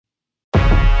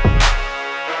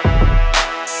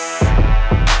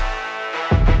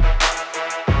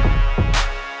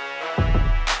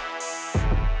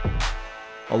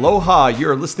Aloha,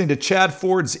 you're listening to Chad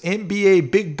Ford's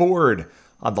NBA Big Board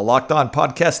on the Locked On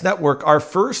Podcast Network, our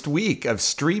first week of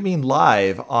streaming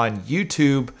live on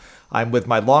YouTube. I'm with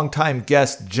my longtime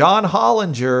guest, John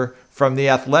Hollinger from The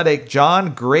Athletic.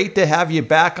 John, great to have you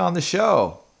back on the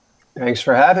show. Thanks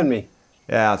for having me.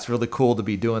 Yeah, it's really cool to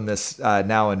be doing this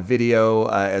now in video,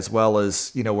 as well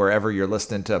as, wherever you're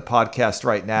listening to a podcast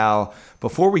right now.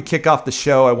 Before we kick off the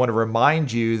show, I want to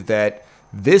remind you that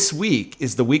this week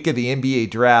is the week of the NBA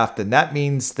draft, and that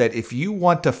means that if you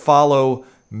want to follow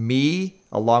me,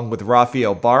 along with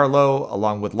Rafael Barlow,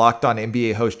 along with Locked On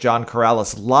NBA host John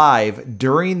Corrales live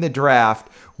during the draft,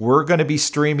 we're going to be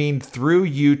streaming through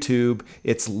YouTube.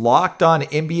 It's Locked On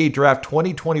NBA Draft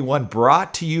 2021,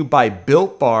 brought to you by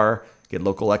Built Bar. Get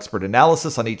local expert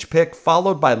analysis on each pick,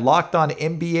 followed by Locked On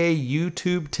NBA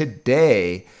YouTube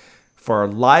today for our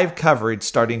live coverage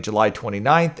starting July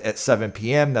 29th at 7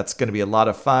 p.m. That's going to be a lot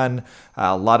of fun,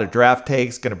 a lot of draft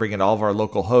takes, going to bring in all of our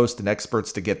local hosts and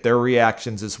experts to get their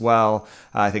reactions as well.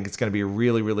 I think it's going to be a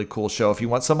really, really cool show if you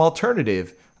want some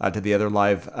alternative to the other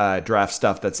live draft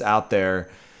stuff that's out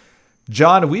there.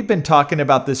 John, we've been talking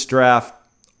about this draft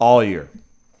all year,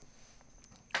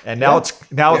 and now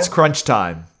it's crunch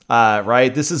time,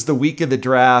 right? This is the week of the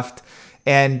draft.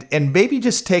 And maybe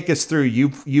just take us through,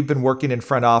 you've been working in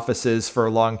front offices for a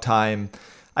long time.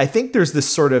 I think there's this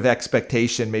sort of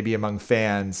expectation maybe among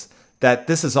fans that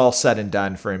this is all said and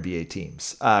done for NBA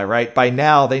teams, right? By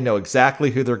now they know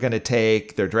exactly who they're going to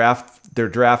take. Their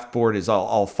draft board is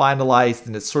all finalized,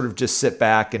 and it's sort of just sit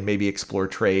back and maybe explore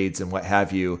trades and what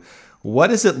have you.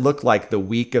 What does it look like the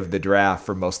week of the draft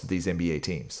for most of these NBA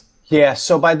teams? Yeah,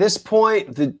 so by this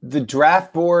point, the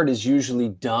draft board is usually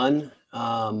done.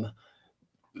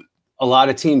 A lot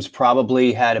of teams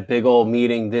probably had a big old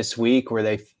meeting this week where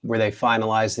they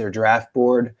finalized their draft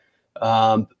board.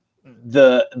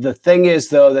 The thing is,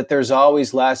 though, that there's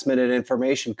always last minute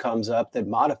information comes up that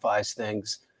modifies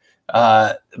things.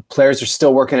 Players are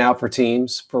still working out for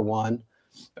teams, for one.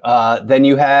 Then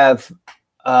you have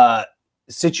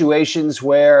situations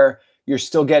where you're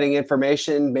still getting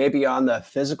information maybe on the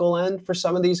physical end for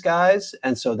some of these guys,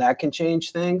 and so that can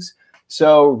change things.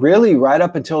 So really, right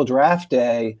up until draft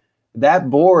day, that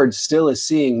board still is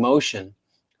seeing motion,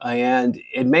 and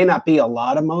it may not be a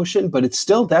lot of motion, but it's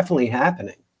still definitely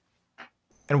happening.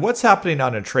 And what's happening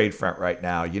on a trade front right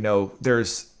now?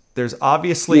 There's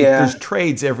obviously there's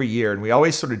trades every year, and we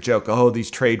always sort of joke, oh,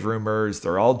 these trade rumors,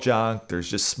 they're all junk.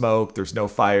 There's just smoke. There's no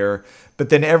fire. But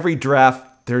then every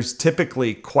draft, there's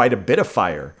typically quite a bit of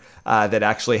fire that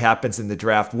actually happens in the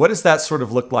draft. What does that sort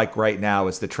of look like right now?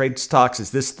 Is the trade talks, is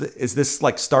this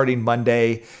like starting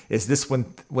Monday? Is this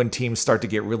when teams start to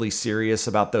get really serious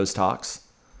about those talks?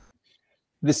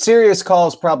 The serious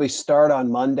calls probably start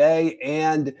on Monday.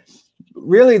 And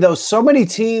really, though, so many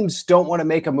teams don't want to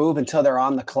make a move until they're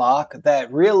on the clock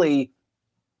that really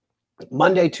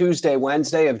Monday, Tuesday,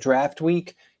 Wednesday of draft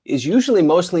week is usually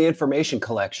mostly information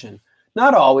collection.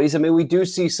 Not always. I mean, we do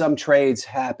see some trades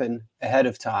happen ahead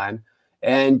of time,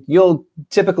 and you'll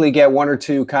typically get one or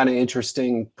two kind of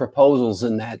interesting proposals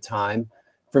in that time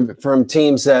from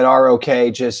teams that are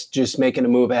okay just making a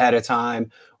move ahead of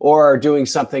time or doing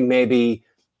something maybe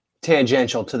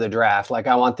tangential to the draft. Like,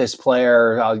 I want this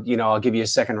player, I'll give you a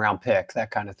second round pick, that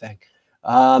kind of thing.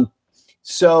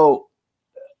 So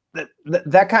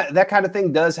that kind of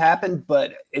thing does happen,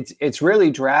 but it's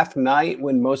really draft night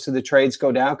when most of the trades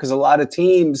go down, because a lot of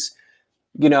teams,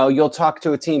 you'll talk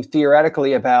to a team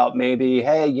theoretically about maybe,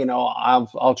 hey,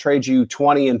 I'll trade you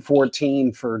 20 and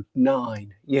 14 for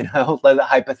 9,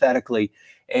 hypothetically.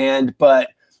 But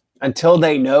until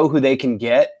they know who they can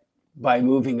get by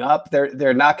moving up,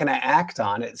 they're not going to act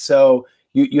on it. So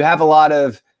you have a lot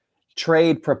of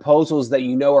trade proposals that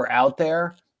are out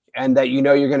there, and that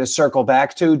you're going to circle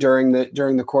back to during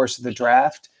the course of the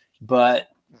draft, but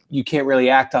you can't really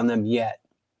act on them yet.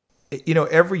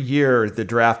 Every year the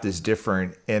draft is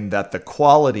different in that the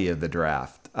quality of the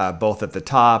draft, both at the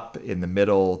top, in the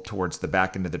middle, towards the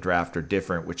back end of the draft, are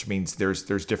different, which means there's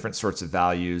different sorts of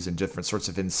values and different sorts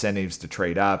of incentives to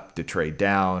trade up, to trade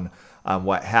down,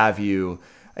 what have you.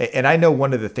 And I know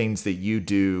one of the things that you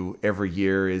do every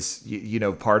year is,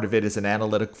 part of it is an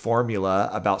analytic formula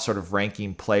about sort of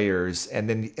ranking players. And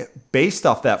then based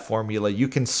off that formula, you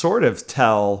can sort of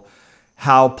tell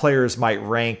how players might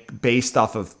rank based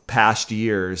off of past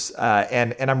years.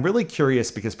 And I'm really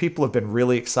curious because people have been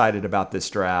really excited about this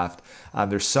draft.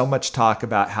 There's so much talk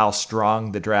about how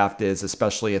strong the draft is,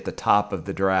 especially at the top of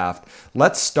the draft.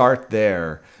 Let's start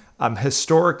there.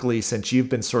 Historically, since you've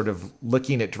been sort of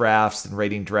looking at drafts and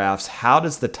rating drafts, how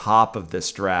does the top of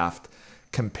this draft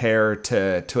compare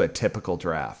to a typical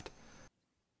draft?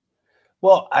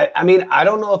 Well, I mean, I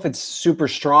don't know if it's super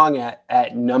strong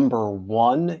at number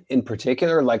one in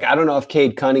particular. Like, I don't know if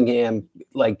Cade Cunningham,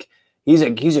 like, he's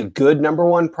a good number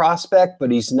one prospect, but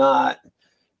he's not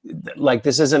like,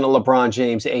 this isn't a LeBron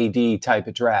James AD type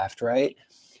of draft, right?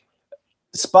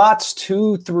 Spots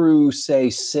 2 through say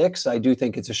 6, I do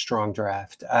think it's a strong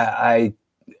draft. I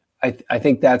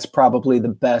think that's probably the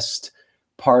best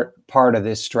part of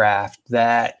this draft,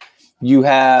 that you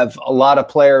have a lot of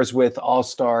players with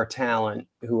all-star talent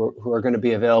who are going to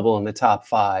be available in the top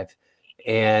 5,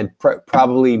 and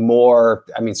probably more.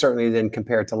 I mean, certainly than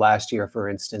compared to last year, for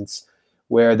instance,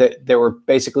 where there were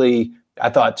basically, I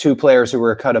thought, 2 players who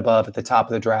were cut above at the top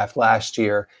of the draft last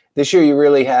year. This year, you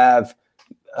really have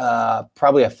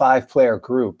probably a 5-player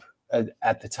group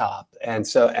at the top, and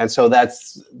so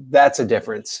that's a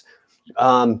difference.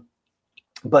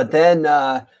 But then,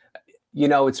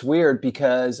 it's weird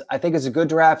because I think it's a good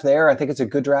draft there. I think it's a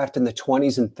good draft in the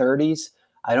 20s and 30s.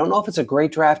 I don't know if it's a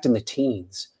great draft in the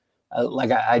teens.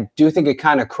 I do think it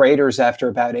kind of craters after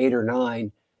about 8 or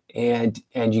 9, and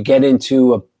you get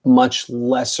into a much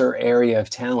lesser area of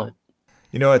talent.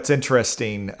 It's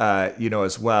interesting,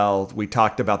 as well. We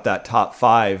talked about that top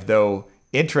 5, though.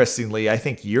 Interestingly, I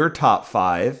think your top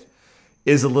 5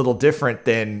 is a little different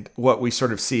than what we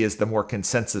sort of see as the more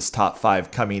consensus top 5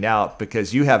 coming out,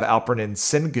 because you have Alperen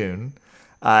Sengun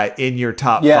in your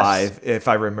top 5, if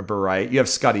I remember right. You have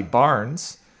Scotty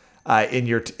Barnes in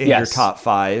your top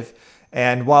 5.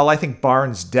 And while I think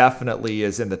Barnes definitely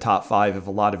is in the top 5 of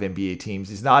a lot of NBA teams,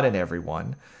 he's not in every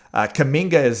one.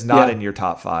 Kuminga is not in your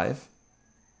top 5.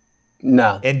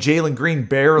 No. And Jalen Green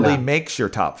barely makes your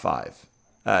top 5.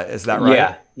 Is that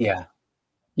right?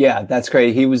 Yeah, that's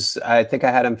great. I think I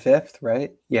had him 5th,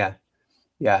 right? Yeah.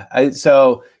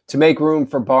 So to make room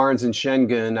for Barnes and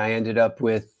Sengun, I ended up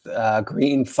with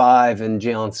Green 5 and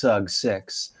Jalen Suggs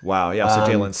 6. Wow. Yeah.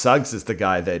 So Jalen Suggs is the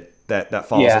guy that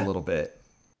falls a little bit.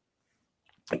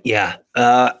 Yeah.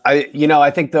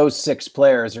 I think those 6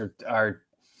 players are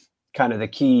kind of the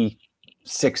key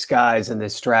 6 guys in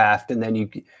this draft. And then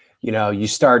you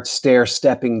start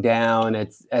stepping down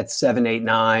at 7, 8,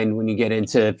 9 when you get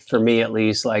into, for me at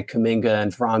least, like Kuminga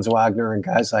and Franz Wagner and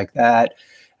guys like that.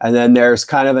 And then there's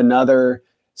kind of another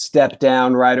step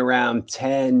down right around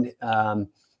 10.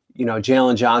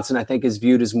 Jalen Johnson, I think, is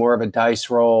viewed as more of a dice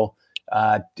roll.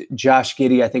 Josh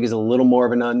Giddey, I think, is a little more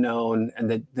of an unknown.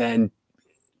 And then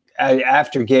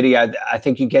after Giddey, I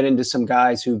think you get into some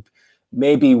guys who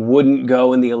maybe wouldn't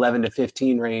go in the 11 to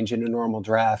 15 range in a normal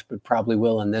draft, but probably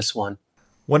will in this one.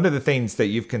 One of the things that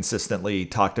you've consistently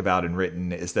talked about and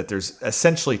written is that there's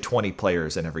essentially 20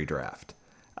 players in every draft,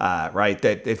 right?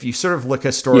 That if you sort of look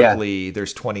historically,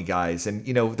 there's 20 guys. And,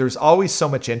 there's always so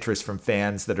much interest from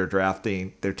fans that are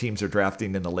drafting, their teams are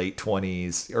drafting in the late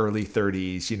 20s, early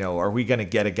 30s. Are we going to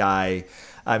get a guy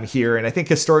here? And I think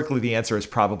historically the answer is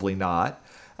probably not,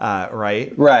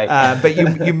 right? Right. But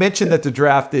you mentioned that the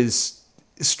draft is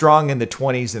strong in the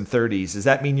 20s and 30s. Does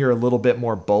that mean you're a little bit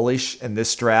more bullish in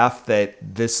this draft, that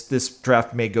this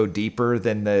draft may go deeper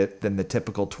than the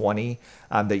typical 20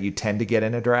 that you tend to get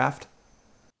in a draft?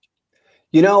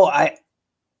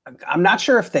 I'm not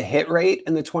sure if the hit rate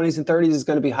in the 20s and 30s is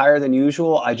going to be higher than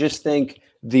usual. I just think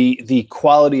the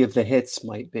quality of the hits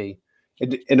might be.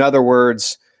 In other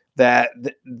words, that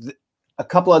a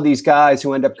couple of these guys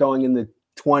who end up going in the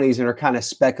 20s and are kind of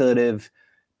speculative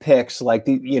picks, like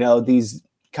these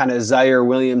kind of Zaire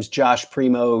Williams, Josh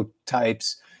Primo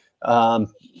types, 7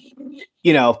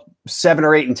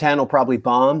 or 8 and 10 will probably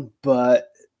bomb, but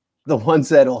the ones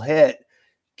that'll hit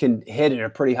can hit at a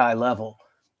pretty high level.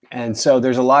 And so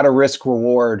there's a lot of risk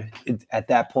reward at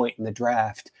that point in the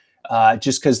draft,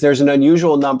 just because there's an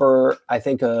unusual number, I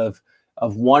think, of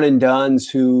one and dones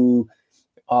who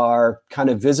are kind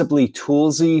of visibly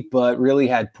toolsy, but really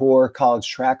had poor college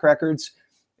track records.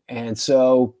 And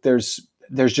so there's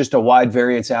just a wide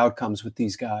variance of outcomes with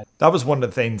these guys. That was one of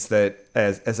the things that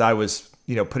as I was,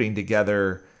 putting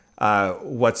together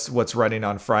what's running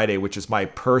on Friday, which is my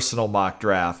personal mock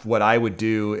draft, what I would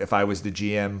do if I was the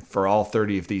GM for all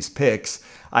 30 of these picks,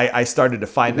 I started to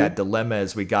find that dilemma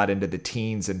as we got into the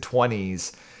teens and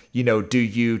 20s. Do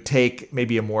you take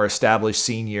maybe a more established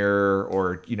senior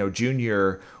or,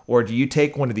 junior, or do you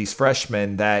take one of these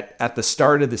freshmen that at the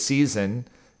start of the season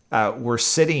we're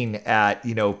sitting at,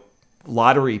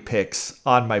 lottery picks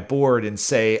on my board and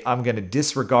say, I'm going to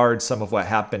disregard some of what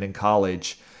happened in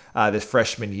college this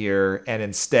freshman year and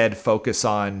instead focus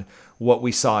on what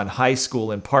we saw in high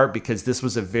school, in part because this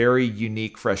was a very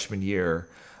unique freshman year.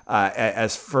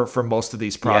 as for most of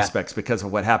these prospects because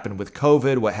of what happened with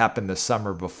COVID, what happened the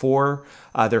summer before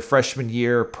their freshman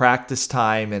year, practice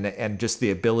time, and just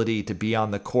the ability to be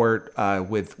on the court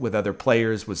with other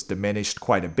players was diminished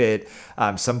quite a bit.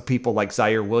 Some people like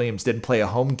Zaire Williams didn't play a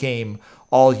home game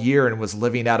all year and was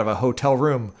living out of a hotel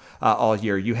room all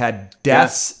year. You had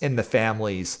deaths in the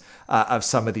families of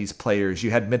some of these players.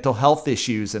 You had mental health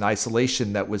issues and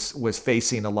isolation that was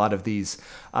facing a lot of these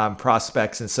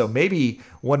prospects. And so maybe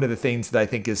one of the things that I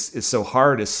think is so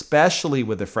hard, especially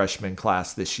with the freshman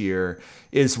class this year,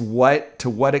 is to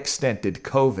what extent did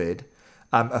COVID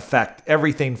affect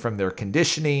everything from their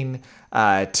conditioning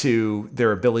to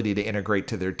their ability to integrate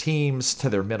to their teams, to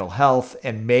their mental health,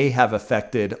 and may have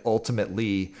affected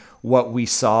ultimately what we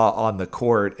saw on the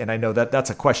court. And I know that that's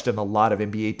a question a lot of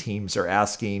NBA teams are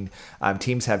asking.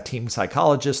 Teams have team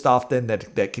psychologists often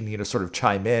that can sort of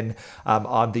chime in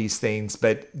on these things.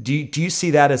 But do you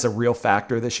see that as a real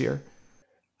factor this year?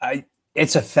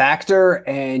 It's a factor,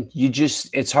 and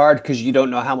it's hard because you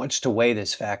don't know how much to weigh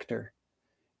this factor.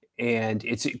 And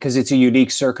it's because it's a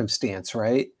unique circumstance,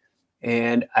 right?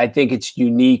 And I think it's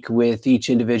unique with each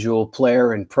individual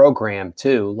player and program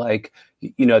too. Like,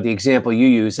 the example you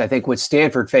use, I think what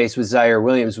Stanford faced with Zaire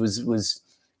Williams was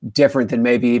different than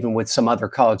maybe even what some other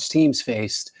college teams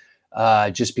faced,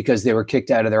 just because they were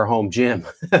kicked out of their home gym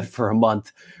for a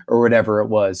month or whatever it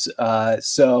was.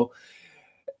 So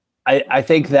I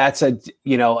think that's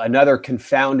another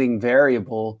confounding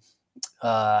variable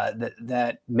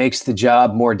that makes the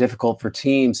job more difficult for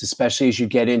teams, especially as you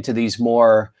get into these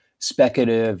more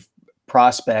speculative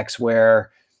prospects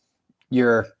where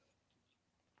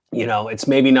it's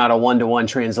maybe not a one-to-one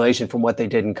translation from what they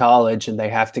did in college, and they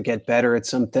have to get better at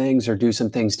some things or do some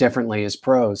things differently as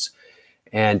pros.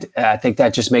 And I think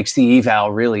that just makes the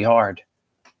eval really hard.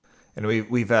 And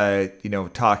we've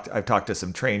talked. I've talked to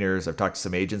some trainers. I've talked to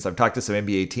some agents. I've talked to some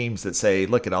NBA teams that say,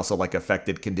 look, it also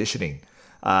affected conditioning.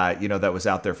 That was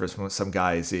out there for some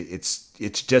guys.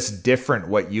 It's just different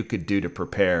what you could do to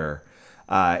prepare,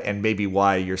 and maybe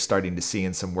why you're starting to see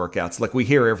in some workouts. Like we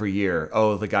hear every year,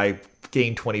 the guy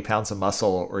gained 20 pounds of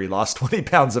muscle or he lost 20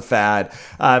 pounds of fat.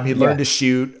 He learned to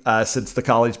shoot since the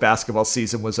college basketball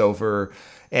season was over.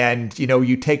 And,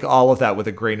 you take all of that with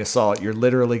a grain of salt. You're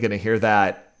literally going to hear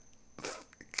that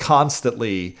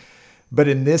constantly. But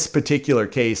in this particular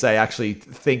case, I actually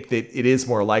think that it is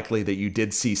more likely that you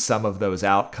did see some of those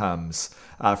outcomes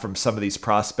from some of these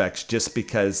prospects just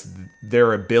because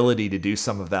their ability to do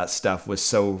some of that stuff was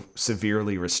so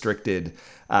severely restricted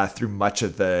through much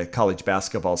of the college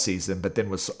basketball season, but then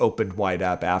was opened wide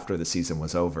up after the season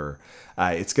was over.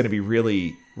 It's going to be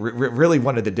really, really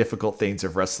one of the difficult things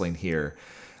of wrestling here.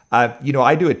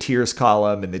 I do a tiers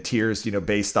column, and the tiers,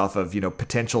 based off of,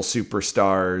 potential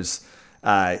superstars,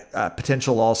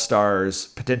 potential all-stars,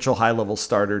 potential high-level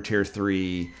starter, tier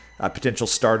 3, potential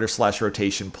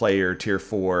starter/rotation player, tier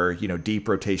 4, deep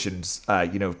rotations,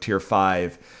 tier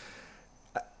 5.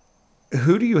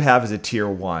 Who do you have as a tier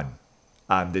 1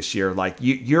 this year? Like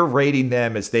you're rating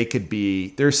them as they could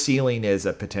be, their ceiling is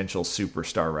a potential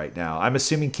superstar right now. I'm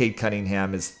assuming Cade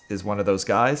Cunningham is one of those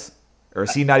guys, or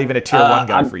is he not even a tier 1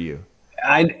 guy for you?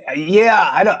 I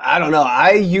don't know.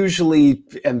 I usually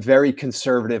am very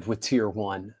conservative with tier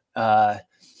 1.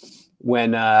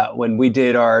 When we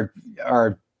did our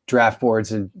draft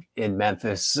boards in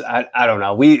Memphis, I don't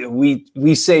know.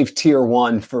 We saved tier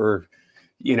 1 for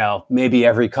maybe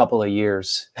every couple of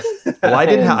years. Well, I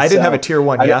didn't have a tier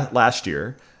 1 last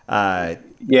year.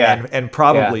 And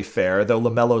probably fair, though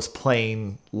LaMelo's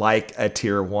playing like a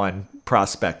tier 1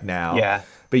 prospect now. Yeah.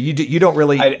 But you don't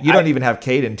really don't even have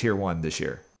Cade in tier 1 this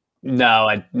year. No,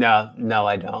 I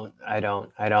don't.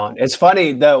 It's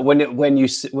funny though when you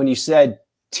said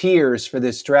tiers for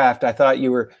this draft, I thought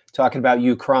you were talking about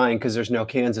you crying because there's no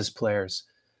Kansas players.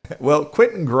 Well,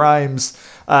 Quentin Grimes,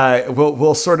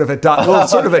 we'll sort of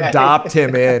adopt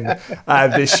him in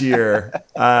this year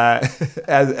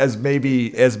as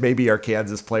maybe our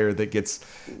Kansas player that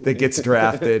gets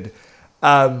drafted.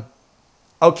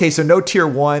 Okay, so no tier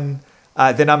 1.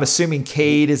 Then I'm assuming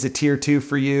Cade is a tier 2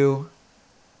 for you.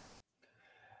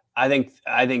 I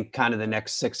think kind of the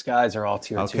next 6 guys are all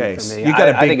tier 2 for me. You got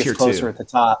a big I think tier it's closer 2 at the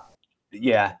top.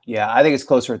 Yeah. I think it's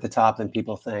closer at the top than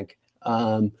people think.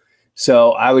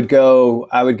 So I would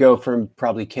go from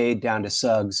probably Cade down to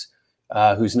Suggs,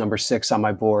 who's number 6 on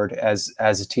my board as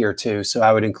a tier 2. So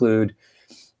I would include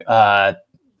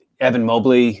Evan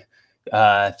Mobley,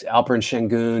 Alperen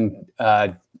Şengün,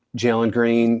 Jalen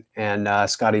Green, and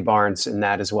Scotty Barnes in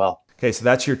that as well. Okay, so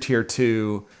that's your tier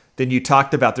 2. then you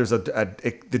talked about there's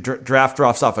the draft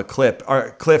drops off a cliff.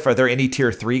 Are there any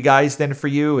tier 3 guys then for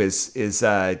you? Is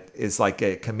like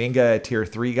a Kuminga a tier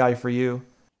 3 guy for you?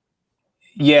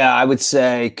 Yeah, I would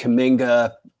say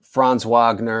Kuminga, Franz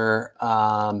Wagner,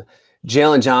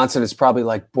 Jalen Johnson is probably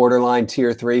like borderline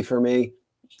tier 3 for me.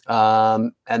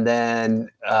 And then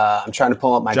I'm trying to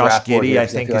pull up my Josh draft board Giddey, here, I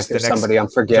think, is the next somebody I'm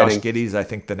forgetting. Josh Giddey's, I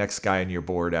think, the next guy on your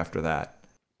board after that.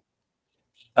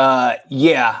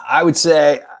 Yeah, I would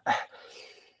say,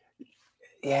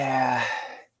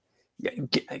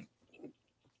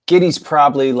 Giddey's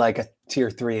probably like a tier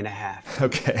 3.5.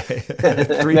 Okay,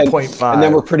 3.5, and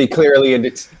then we're pretty clearly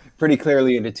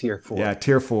into tier 4. Yeah,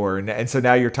 tier 4, and so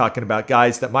now you're talking about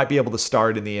guys that might be able to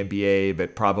start in the NBA,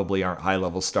 but probably aren't high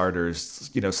level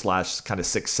starters, slash kind of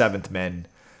 6th, 7th men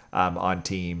on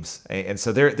teams. And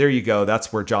so there you go.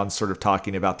 That's where John's sort of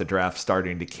talking about the draft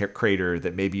starting to crater,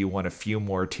 that maybe you want a few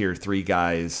more tier 3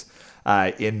 guys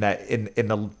in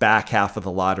the back half of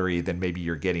the lottery than maybe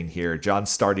you're getting here. John's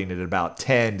starting at about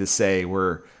 10 to say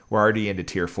we're already into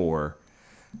tier 4.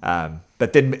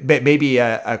 But then maybe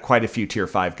quite a few tier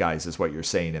 5 guys is what you're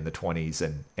saying in the 20s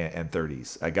and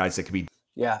 30s, guys that could be.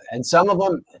 Yeah, and some of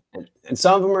them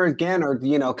are again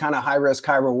kind of high risk,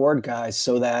 high reward guys,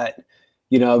 so that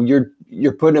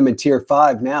you're putting them in tier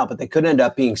 5 now, but they could end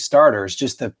up being starters.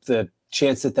 Just the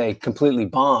chance that they completely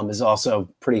bomb is also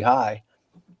pretty high.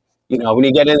 When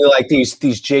you get into like these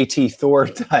JT Thor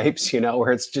types,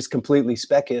 where it's just completely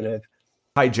speculative.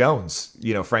 Kai Jones,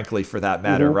 frankly, for that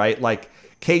matter, mm-hmm. right? Like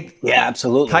Kate. Yeah,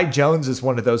 absolutely. Kai Jones is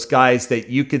one of those guys that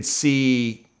you could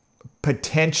see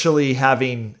potentially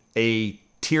having a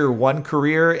tier 1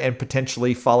 career and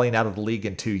potentially falling out of the league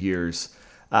in 2 years.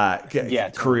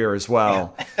 Career as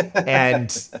well. Yeah.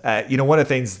 And, one of the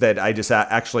things that I just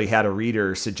actually had a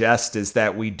reader suggest is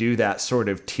that we do that sort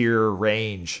of tier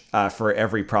range for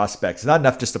every prospect. It's not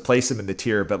enough just to place them in the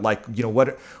tier, but what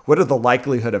are the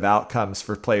likelihood of outcomes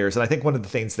for players? And I think one of the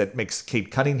things that makes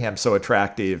Cade Cunningham so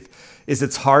attractive is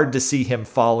it's hard to see him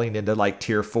falling into like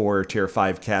tier 4 or tier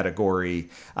 5 category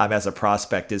as a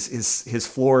prospect. His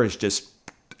floor is just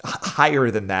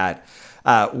higher than that.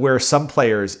 Where some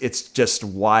players, it's just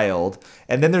wild.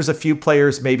 And then there's a few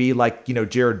players, maybe like,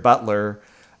 Jared Butler,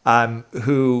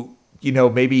 who,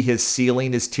 maybe his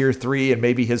ceiling is tier 3 and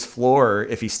maybe his floor,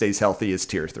 if he stays healthy, is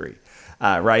tier 3,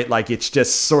 right? Like it's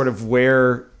just sort of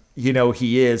where,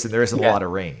 he is, and there isn't a lot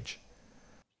of range.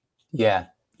 Yeah,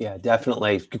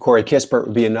 definitely. Corey Kispert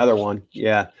would be another one.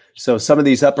 Yeah. So some of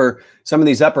these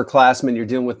upperclassmen, you're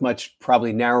dealing with much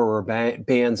probably narrower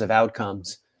bands of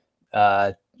outcomes.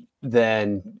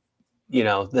 Than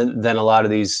a lot of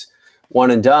these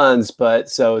one and dones. But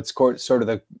so it's sort of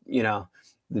the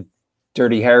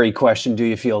Dirty Harry question: do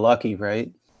you feel lucky,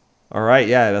 right? All right,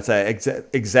 yeah, that's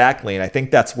exactly, and I think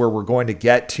that's where we're going to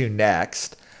get to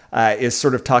next. Is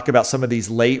sort of talk about some of these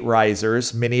late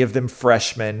risers, many of them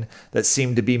freshmen that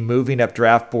seem to be moving up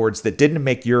draft boards that didn't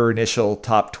make your initial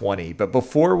top 20. But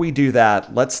before we do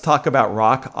that, let's talk about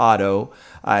rockauto.com.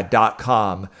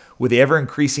 With the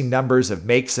ever-increasing numbers of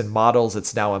makes and models,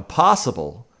 it's now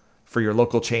impossible for your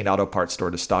local chain auto parts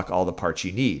store to stock all the parts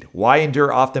you need. Why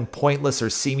endure often pointless or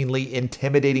seemingly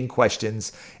intimidating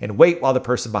questions and wait while the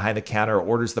person behind the counter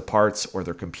orders the parts or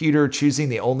their computer, choosing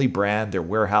the only brand their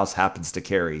warehouse happens to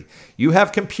carry? You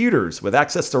have computers with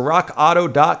access to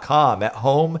rockauto.com at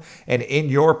home and in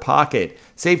your pocket.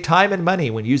 Save time and money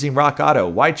when using Rock Auto.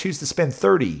 Why choose to spend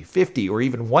 30, 50, or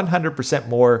even 100%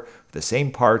 more for the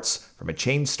same parts from a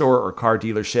chain store or car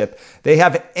dealership? They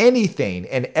have anything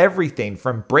and everything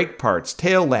from brake parts,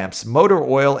 tail lamps, motor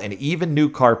oil, and even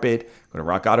new carpet. Go to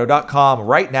rockauto.com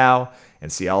right now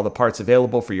and see all the parts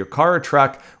available for your car or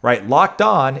truck. Write Locked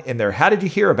On in their How Did You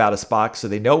Hear About Us box so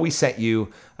they know we sent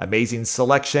you. Amazing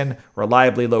selection,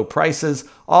 reliably low prices,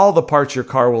 all the parts your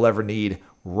car will ever need.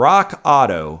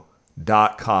 rockauto.com.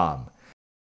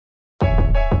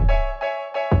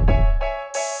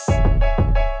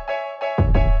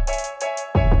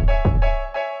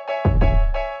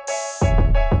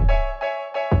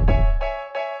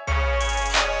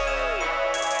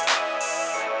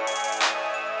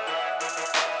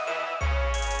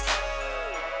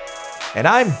 And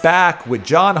I'm back with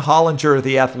John Hollinger of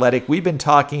The Athletic. We've been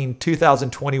talking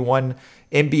 2021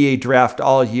 NBA draft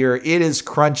all year. It is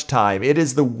crunch time. It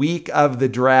is the week of the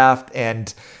draft.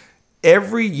 And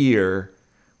every year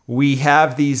we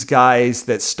have these guys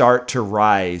that start to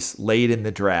rise late in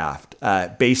the draft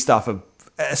based off of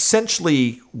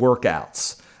essentially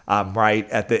workouts. Right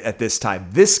at this time,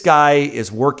 this guy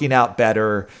is working out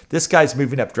better. This guy's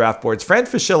moving up draft boards. Fran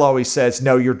Fischel always says,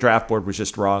 no, your draft board was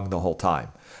just wrong the whole time.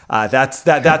 That's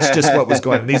just what was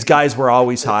going on. These guys were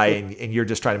always high, and you're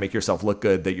just trying to make yourself look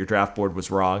good that your draft board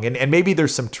was wrong. And maybe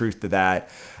there's some truth to that.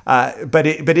 But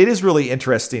it is really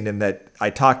interesting in that I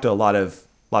talked to a lot of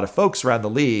folks around the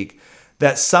league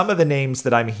that some of the names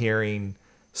that I'm hearing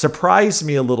surprised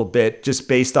me a little bit just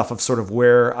based off of sort of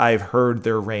where I've heard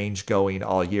their range going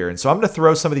all year. And so I'm going to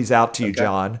throw some of these out to you,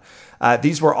 John.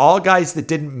 These were all guys that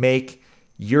didn't make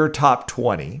your top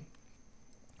 20.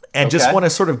 And just want to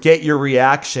sort of get your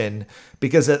reaction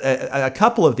because a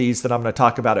couple of these that I'm going to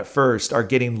talk about at first are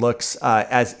getting looks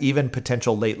as even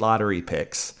potential late lottery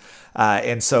picks.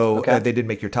 And so they didn't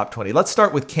make your top 20. Let's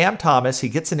start with Cam Thomas. He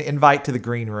gets an invite to the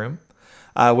green room,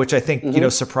 which I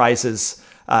think, surprises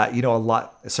a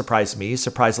lot, surprised me,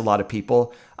 surprised a lot of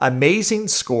people. Amazing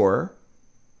score.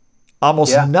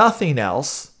 Almost nothing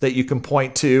else that you can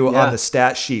point to on the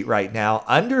stat sheet right now.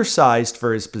 Undersized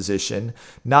for his position,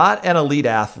 not an elite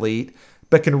athlete,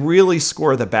 but can really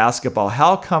score the basketball.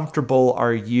 How comfortable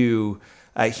are you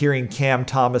hearing Cam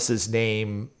Thomas's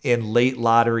name in late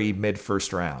lottery,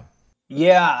 mid-first round?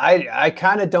 Yeah, I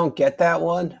kind of don't get that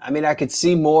one. I mean, I could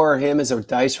see more him as a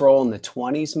dice roll in the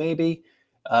 20s, maybe.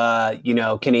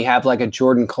 Can he have like a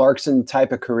Jordan Clarkson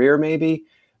type of career, maybe?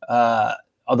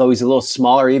 Although he's a little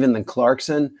smaller even than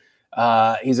Clarkson.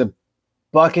 He's a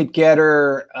bucket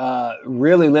getter,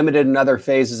 really limited in other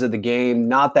phases of the game,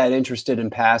 not that interested in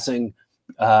passing.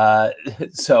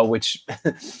 Which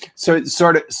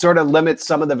sort of limits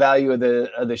some of the value of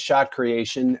the shot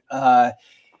creation.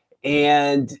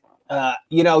 Didn't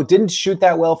shoot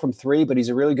that well from three, but he's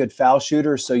a really good foul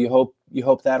shooter. So you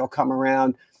hope that'll come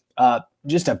around.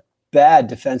 Just a bad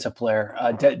defensive player.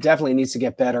 Definitely needs to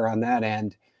get better on that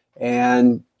end.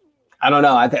 And I don't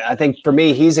know. I think for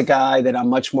me, he's a guy that I'm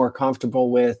much more comfortable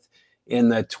with in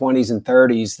the 20s and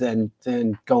 30s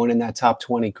than going in that top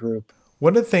 20 group.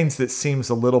 One of the things that seems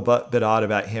a little bit odd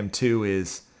about him too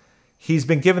is he's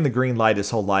been given the green light his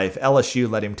whole life. LSU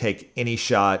let him take any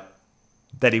shot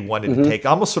that he wanted to take.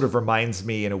 Almost sort of reminds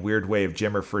me in a weird way of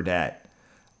Jimmer Fredette.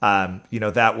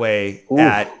 That way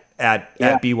at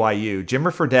BYU.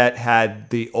 Jimmer Fredette had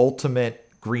the ultimate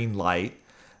green light.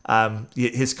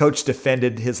 His coach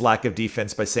defended his lack of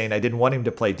defense by saying, I didn't want him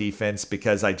to play defense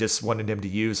because I just wanted him to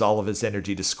use all of his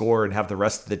energy to score and have the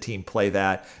rest of the team play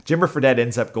that. Jimmer Fredette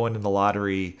ends up going in the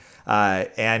lottery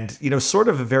sort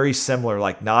of a very similar,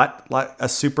 like not like a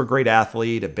super great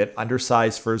athlete, a bit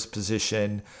undersized for his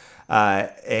position,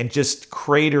 and just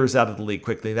craters out of the league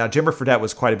quickly. Now, Jimmer Fredette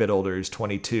was quite a bit older. He was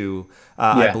 22,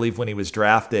 I believe, when he was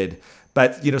drafted.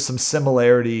 But, some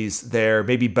similarities there.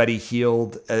 Maybe Buddy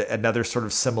Hield, another sort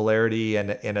of similarity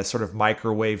and a sort of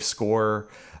microwave scorer,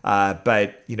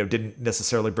 but, didn't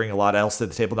necessarily bring a lot else to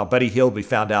the table. Now, Buddy Hield, we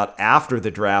found out after the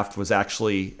draft, was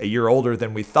actually a year older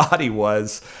than we thought he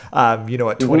was,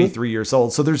 at 23 years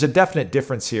old. So there's a definite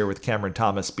difference here with Cameron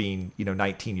Thomas being,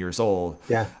 19 years old.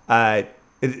 Yeah.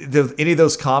 Any of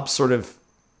those comps sort of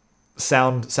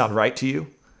sound right to you?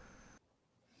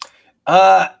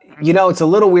 It's a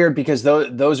little weird because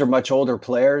those are much older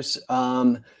players.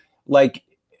 The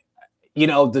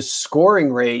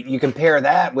scoring rate, you compare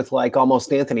that with like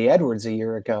almost Anthony Edwards a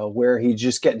year ago, where he's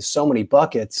just getting so many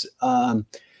buckets.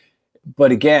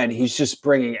 But again, he's just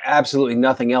bringing absolutely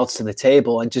nothing else to the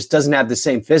table and just doesn't have the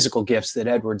same physical gifts that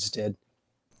Edwards did.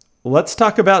 Let's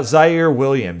talk about Zaire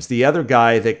Williams, the other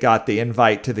guy that got the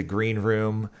invite to the green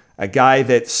room, a guy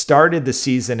that started the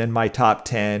season in my top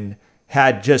 10,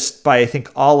 had just, by I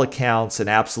think all accounts, an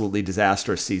absolutely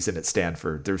disastrous season at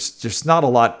Stanford. There's just not a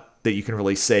lot that you can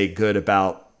really say good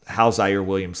about how Zaire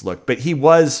Williams looked, but he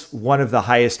was one of the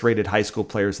highest rated high school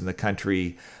players in the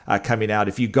country coming out.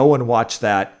 If you go and watch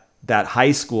that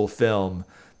high school film,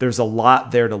 there's a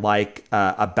lot there to like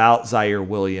about Zaire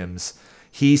Williams.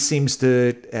 He seems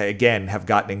to, again, have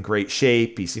gotten in great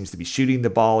shape. He seems to be shooting the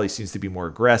ball. He seems to be more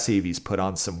aggressive. He's put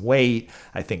on some weight.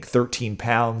 I think 13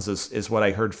 pounds is what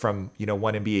I heard from,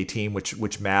 one NBA team,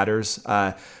 which matters.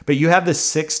 But you have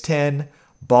this 6'10",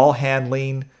 ball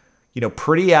handling,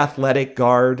 pretty athletic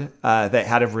guard that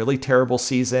had a really terrible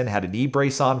season, had a knee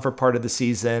brace on for part of the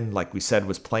season. Like we said,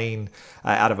 was playing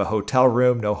out of a hotel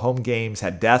room, no home games,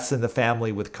 had deaths in the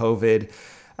family with COVID.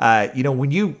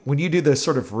 When you do the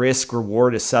sort of risk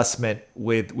reward assessment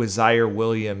with Zaire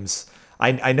Williams,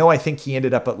 I think he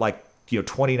ended up at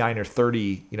 29 or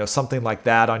 30, something like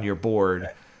that on your board.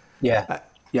 Yeah.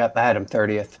 Yep. I had him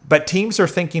 30th. But teams are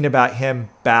thinking about him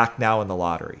back now in the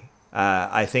lottery.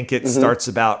 I think it starts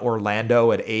about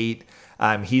Orlando at 8.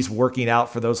 He's working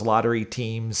out for those lottery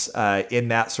teams in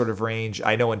that sort of range.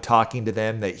 I know in talking to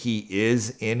them that he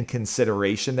is in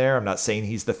consideration there. I'm not saying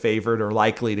he's the favorite or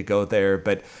likely to go there,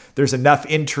 but there's enough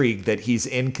intrigue that he's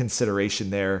in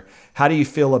consideration there. How do you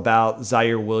feel about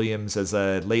Zaire Williams as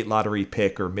a late lottery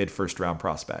pick or mid-first round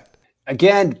prospect?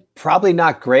 Again, probably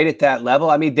not great at that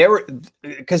level. I mean, there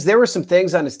were some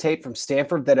things on his tape from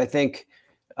Stanford that I think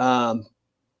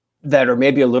that are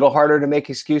maybe a little harder to make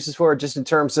excuses for, just in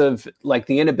terms of like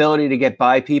the inability to get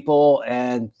by people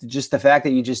and just the fact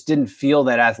that you just didn't feel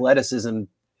that athleticism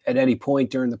at any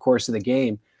point during the course of the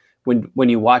game when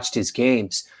you watched his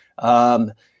games.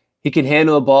 He can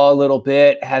handle the ball a little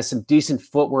bit, has some decent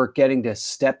footwork getting to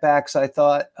step backs, I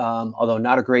thought, although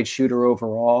not a great shooter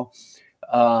overall.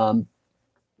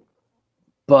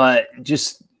 But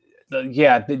just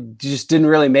didn't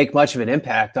really make much of an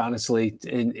impact, honestly,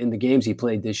 in the games he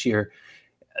played this year.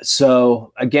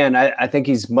 So again, I think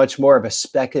he's much more of a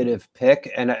speculative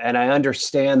pick, and I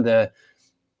understand the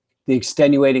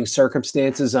extenuating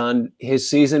circumstances on his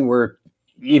season were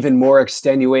even more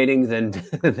extenuating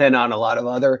than on a lot of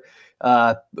other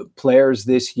players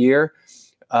this year.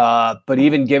 But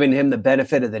even giving him the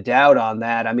benefit of the doubt on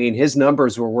that, I mean, his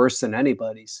numbers were worse than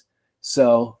anybody's.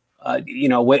 So,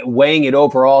 weighing it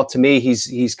overall, to me,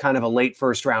 he's kind of a late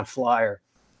first round flyer.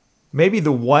 Maybe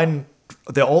the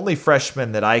only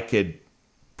freshman that I could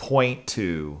point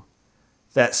to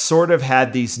that sort of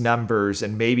had these numbers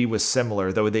and maybe was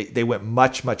similar, though they went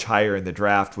much, much higher in the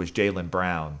draft, was Jaylen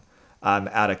Brown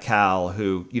out of Cal,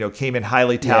 who, came in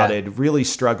highly touted, really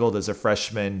struggled as a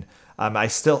freshman. I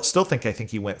still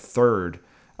think he went third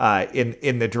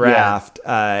in the draft.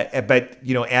 But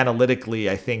analytically,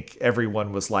 I think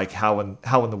everyone was like, how in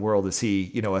the world is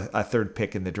he, a third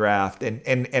pick in the draft,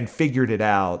 and figured it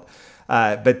out.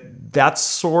 But that's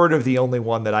sort of the only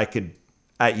one that I could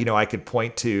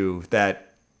point to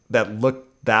that looked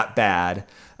that bad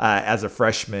as a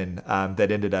freshman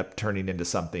that ended up turning into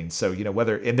something. So,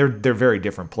 they're very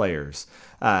different players.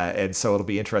 And so it'll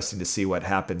be interesting to see what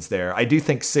happens there. I do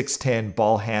think 6'10"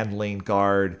 ball handling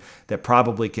guard that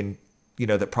probably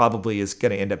is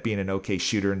going to end up being an okay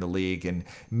shooter in the league, and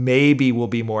maybe will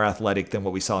be more athletic than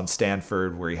what we saw in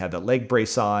Stanford, where he had that leg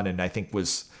brace on, and I think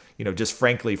was, just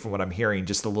frankly, from what I'm hearing,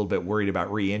 just a little bit worried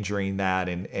about re-injuring that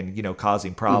and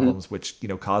causing problems, which,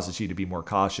 causes you to be more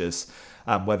cautious.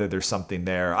 Whether there's something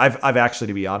there. I've actually,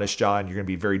 to be honest, John, you're going to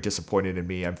be very disappointed in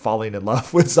me. I'm falling in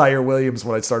love with Zaire Williams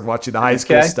when I started watching the high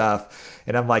school stuff.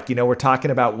 And I'm like, we're talking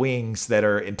about wings that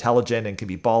are intelligent and can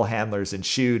be ball handlers and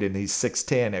shoot. And he's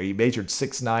 6'10", or he measured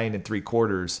 6'9" and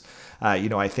 3/4.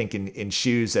 I think in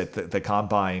shoes at the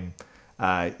combine,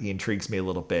 he intrigues me a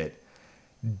little bit.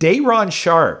 Day'Ron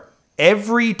Sharpe.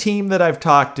 Every team that I've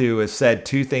talked to has said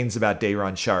two things about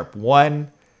Day'Ron Sharpe.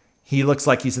 One, he looks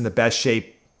like he's in the best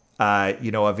shape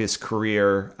of his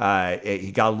career.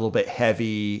 He got a little bit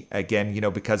heavy again,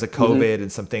 because of COVID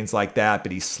and some things like that,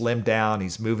 but he's slimmed down.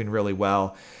 He's moving really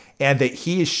well. And that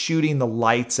he is shooting the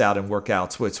lights out in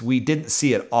workouts, which we didn't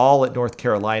see at all at North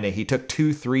Carolina. He took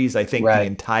 2 threes, I think, the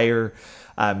entire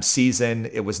season.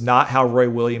 It was not how Roy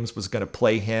Williams was going to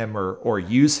play him or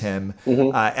use him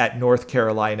at North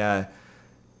Carolina.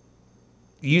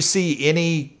 You see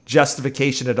any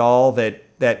justification at all that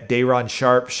Day'Ron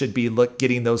Sharpe should be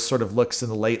getting those sort of looks in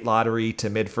the late lottery to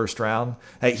mid first round?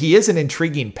 He is an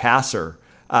intriguing passer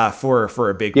for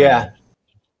a big man.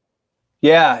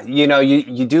 Yeah,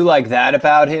 you do like that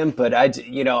about him, but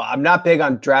I'm not big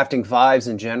on drafting fives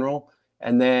in general.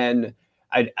 And then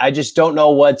I just don't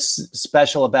know what's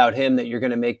special about him that you're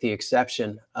going to make the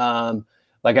exception. You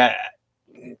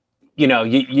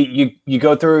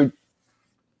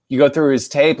go through his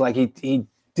tape, like he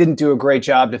didn't do a great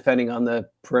job defending on the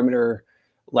perimeter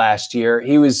last year.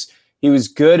 He was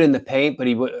good in the paint, but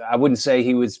I wouldn't say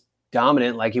he was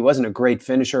dominant. Like, he wasn't a great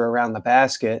finisher around the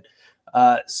basket.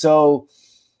 So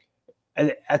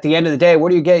at the end of the day, what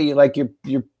do you get?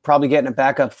 You're probably getting a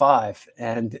backup 5,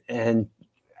 and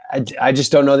I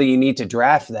just don't know that you need to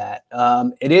draft that.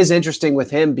 It is interesting with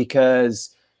him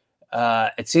because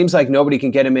it seems like nobody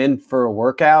can get him in for a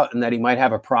workout, and that he might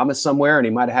have a promise somewhere, and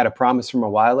he might have had a promise from a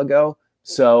while ago.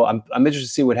 So I'm interested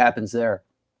to see what happens there.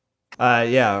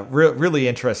 Really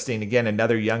interesting. Again,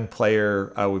 another young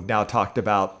player. We've now talked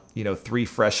about 3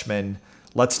 freshmen.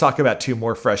 Let's talk about 2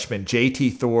 more freshmen.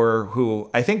 JT Thor, who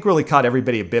I think really caught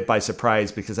everybody a bit by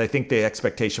surprise, because I think the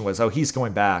expectation was, he's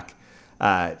going back,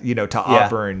 to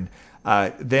Auburn.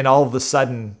 Then all of a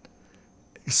sudden,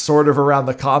 sort of around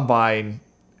the combine,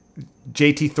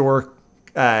 JT Thor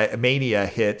mania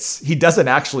hits, he doesn't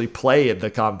actually play in the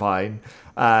combine.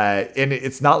 And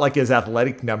it's not like his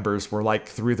athletic numbers were like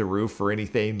through the roof or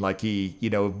anything. Like he,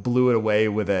 blew it away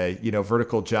with a,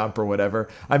 vertical jump or whatever.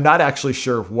 I'm not actually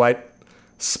sure what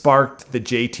sparked the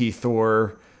JT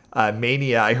Thor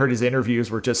mania. I heard his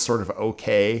interviews were just sort of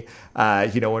okay,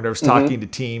 when I was talking to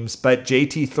teams. But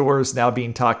JT Thor is now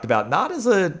being talked about not as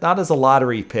a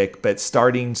lottery pick, but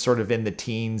starting sort of in the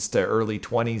teens to early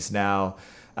 20s now.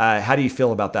 How do you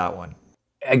feel about that one?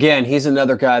 Again, he's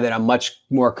another guy that I'm much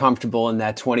more comfortable in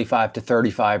that 25 to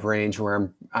 35 range,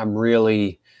 where I'm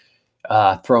really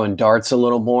throwing darts a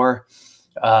little more.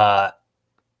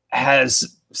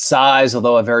 Has size,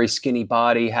 although a very skinny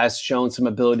body, has shown some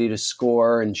ability to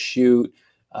score and shoot.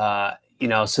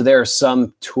 So there are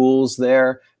some tools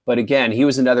there. But again, he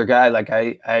was another guy, like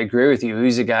I agree with you.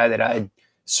 He's a guy that I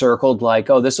circled like,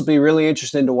 oh, this will be really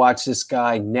interesting to watch this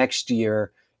guy next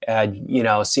year.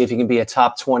 See if he can be a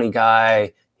top 20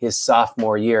 guy his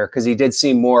sophomore year, because he did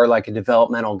seem more like a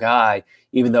developmental guy,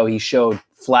 even though he showed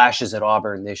flashes at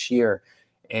Auburn this year.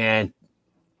 And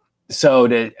so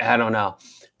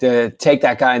to take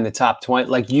that guy in the top 20,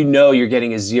 like, you're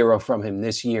getting a 0 from him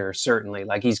this year, certainly.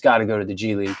 Like, he's got to go to the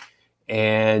G League.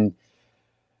 And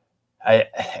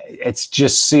it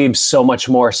just seems so much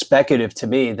more speculative to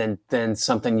me than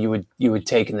something you would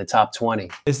take in the top 20.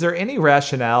 Is there any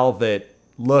rationale that,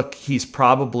 look, he's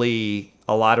probably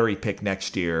a lottery pick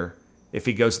next year if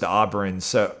he goes to Auburn,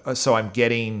 so I'm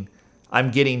getting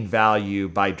value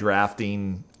by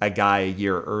drafting a guy a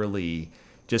year early,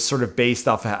 just sort of based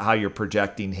off how you're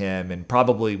projecting him and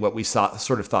probably what we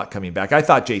thought coming back. I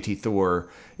thought JT Thor,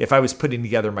 if I was putting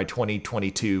together my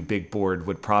 2022 big board,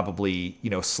 would probably,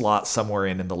 slot somewhere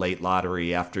in the late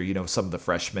lottery after, some of the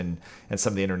freshmen and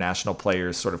some of the international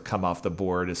players sort of come off the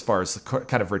board as far as the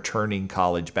kind of returning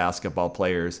college basketball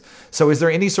players. So is there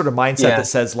any sort of mindset that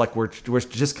says, like, we're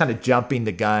just kind of jumping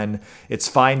the gun? It's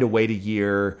fine to wait a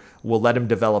year. We'll let him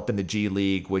develop in the G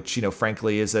League, which,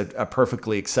 frankly, is a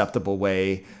perfectly acceptable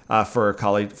way for a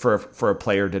college for a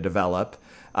player to develop,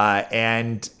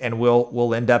 and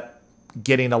we'll end up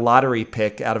getting a lottery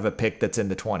pick out of a pick that's in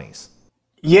the 20s.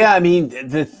 Yeah, I mean,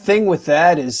 the thing with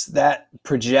that is that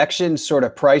projection sort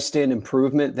of priced in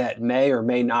improvement that may or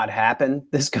may not happen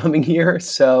this coming year.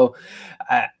 So,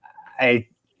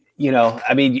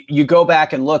 you go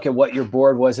back and look at what your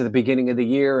board was at the beginning of the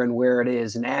year and where it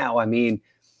is now. I mean,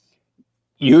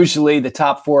 usually the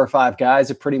top 4 or 5 guys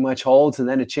it pretty much holds, and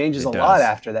then it changes a lot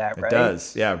after that, right? It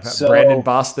does, yeah. So, Brandon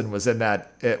Boston was in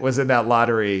that. It was in that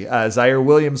lottery. Zaire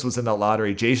Williams was in that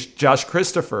lottery. Josh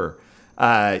Christopher,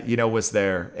 was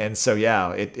there, and so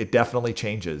it definitely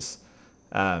changes.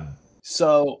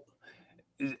 So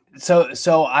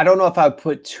I don't know if I would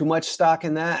put too much stock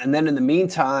in that. And then in the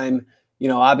meantime,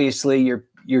 obviously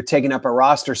you're taking up a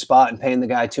roster spot and paying the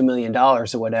guy $2 million or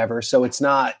whatever. So it's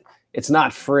not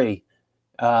free.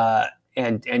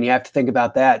 And you have to think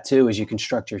about that too as you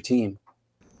construct your team.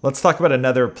 Let's talk about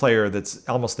another player that's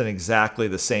almost in exactly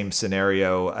the same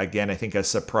scenario. Again, I think a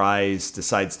surprise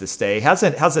decides to stay. Has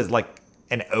it like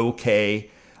an okay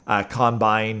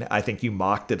combine. I think you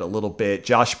mocked it a little bit.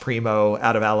 Josh Primo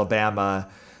out of Alabama,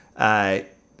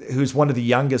 who's one of the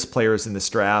youngest players in this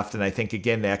draft. And I think,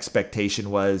 again, the expectation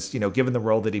was, given the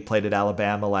role that he played at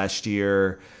Alabama last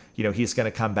year, he's going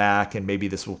to come back and maybe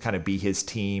this will kind of be his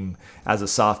team as a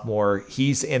sophomore.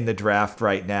 He's in the draft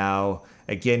right now.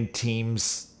 Again,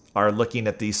 teams are looking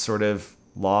at these sort of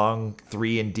long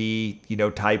 3-and-D,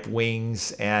 type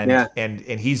wings, and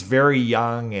he's very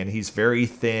young and he's very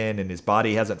thin and his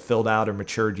body hasn't filled out or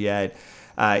matured yet.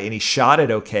 And he shot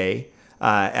it okay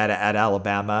at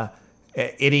Alabama.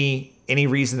 Any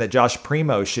reason that Josh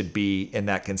Primo should be in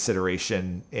that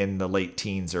consideration in the late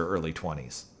teens or early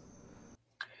 20s?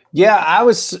 Yeah, I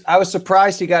was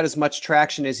surprised he got as much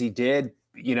traction as he did,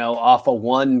 off of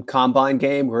one combine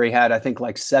game where he had, I think,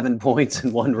 like 7 points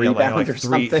and 1 rebound like or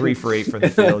something. 3 for 8 from the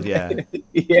field, yeah.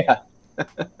 Yeah.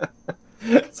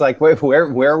 It's like, where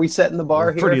are we setting the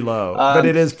bar here? Pretty low, but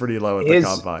it is pretty low at the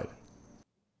combine.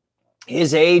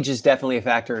 His age is definitely a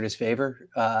factor in his favor,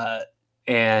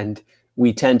 and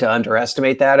we tend to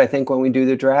underestimate that, I think, when we do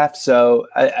the draft. So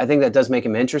I think that does make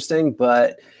him interesting,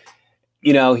 but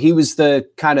he was the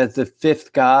kind of the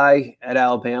 5th guy at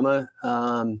Alabama,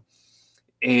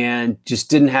 and just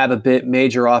didn't have a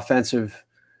major offensive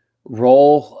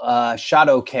role. Shot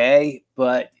okay,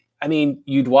 but I mean,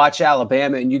 you'd watch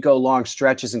Alabama and you go long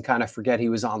stretches and kind of forget he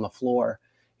was on the floor.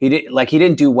 He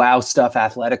didn't do wow stuff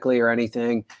athletically or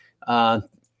anything.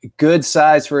 Good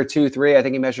size for a 2-3. I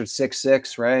think he measured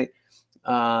 6'6", right?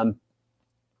 I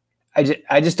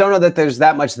just don't know that there's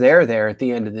that much there at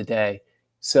the end of the day.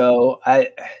 So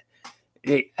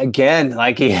again,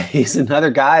 like he's another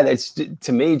guy that's,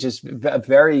 to me, just a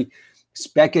very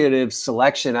speculative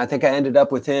selection. I think I ended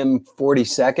up with him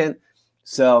 42nd.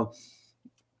 So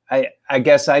I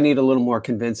guess I need a little more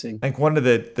convincing. I think one of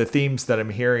the themes that I'm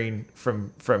hearing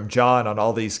from John on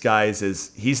all these guys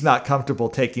is he's not comfortable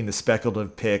taking the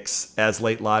speculative picks as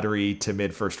late lottery to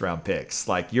mid first round picks.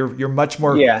 Like you're much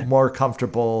more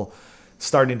comfortable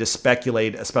starting to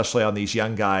speculate, especially on these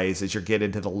young guys, as you get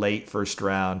into the late first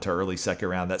round to early second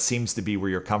round. That seems to be where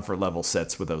your comfort level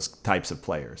sits with those types of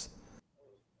players.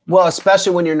 Well,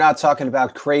 especially when you're not talking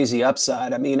about crazy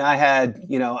upside. I mean, I had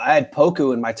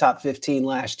Poku in my top 15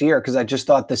 last year because I just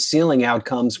thought the ceiling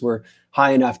outcomes were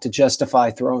high enough to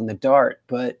justify throwing the dart.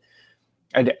 But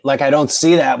I don't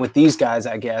see that with these guys,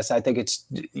 I guess. I think it's,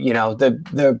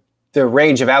 the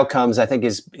range of outcomes, I think,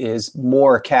 is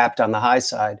more capped on the high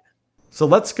side. So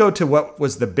let's go to what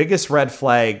was the biggest red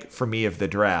flag for me of the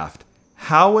draft.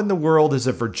 How in the world is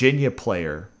a Virginia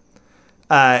player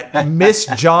miss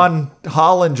John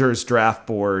Hollinger's draft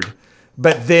board,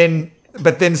 but then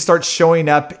starts showing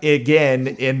up again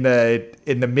in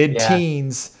the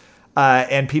mid-teens,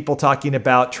 and people talking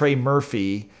about Trey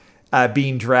Murphy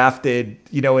being drafted,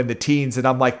 in the teens, and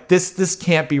I'm like, this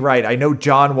can't be right. I know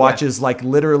John watches like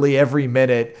literally every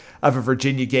minute of a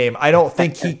Virginia game. I don't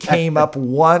think he came up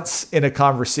once in a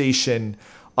conversation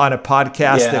on a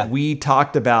podcast that we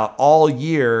talked about all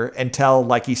year until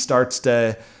like he starts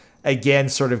to again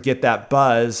sort of get that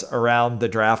buzz around the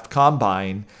draft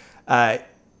combine.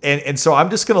 And so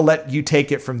I'm just going to let you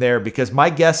take it from there, because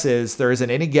my guess is there isn't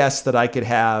any guest that I could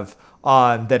have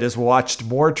on that has watched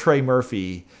more Trey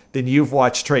Murphy than you've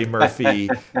watched Trey Murphy.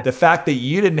 The fact that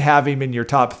you didn't have him in your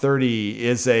top 30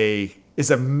 is a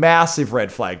massive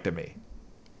red flag to me.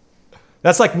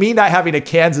 That's like me not having a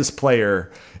Kansas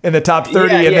player in the top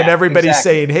 30 and then everybody's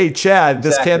saying, hey, Chad,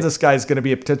 this Kansas guy is going to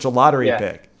be a potential lottery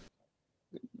pick.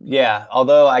 Yeah,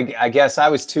 although I guess I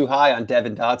was too high on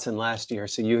Devin Dotson last year,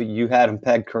 so you had him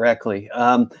pegged correctly.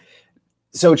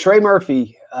 So Trey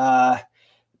Murphy,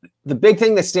 the big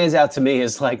thing that stands out to me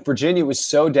is like Virginia was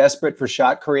so desperate for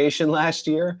shot creation last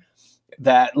year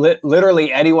that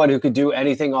literally anyone who could do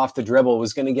anything off the dribble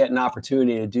was going to get an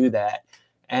opportunity to do that.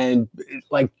 And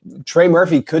like Trey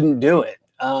Murphy couldn't do it.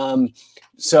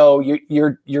 So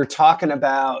you're talking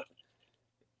about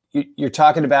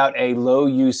a low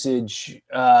usage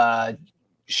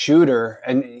shooter,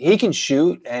 and he can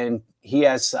shoot and he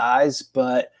has size,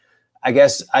 but I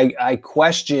guess I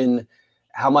question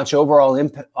how much overall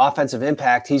offensive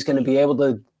impact he's going to be able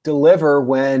to deliver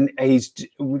when he's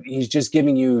just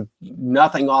giving you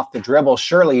nothing off the dribble.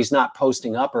 Surely he's not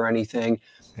posting up or anything.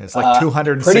 It's like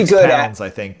 206 pounds, I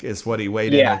think, is what he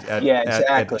weighed in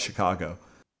at Chicago.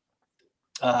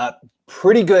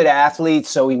 Pretty good athlete,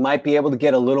 so he might be able to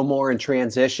get a little more in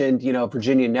transition.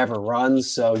 Virginia never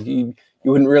runs, so you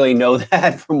wouldn't really know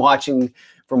that from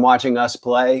watching us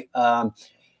play.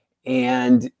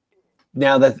 And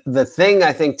now the thing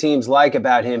I think teams like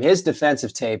about him, his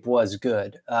defensive tape was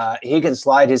good. He can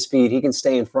slide his feet. He can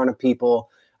stay in front of people.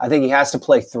 I think he has to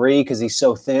play three because he's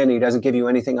so thin. He doesn't give you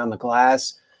anything on the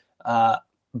glass.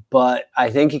 But I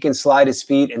think he can slide his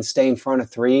feet and stay in front of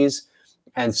threes.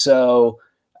 And so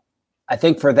I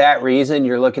think for that reason,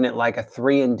 you're looking at like a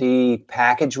 3-and-D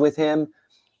package with him.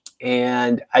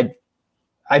 And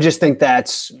I just think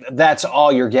that's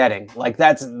all you're getting. Like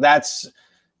that's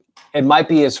it might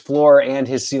be his floor and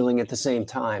his ceiling at the same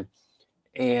time.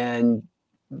 And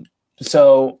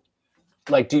so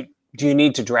like, do you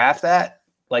need to draft that?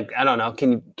 Like, I don't know.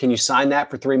 Can you sign that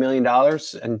for $3 million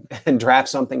and draft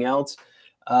something else?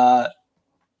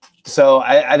 So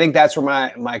I think that's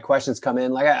where my questions come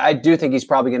in. Like, I do think he's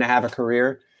probably going to have a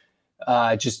career,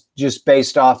 just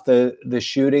based off the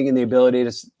shooting and the ability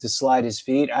to slide his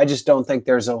feet. I just don't think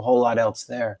there's a whole lot else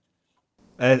there.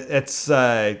 It's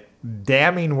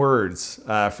damning words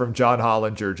from John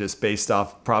Hollinger, just based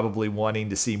off probably wanting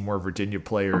to see more Virginia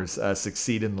players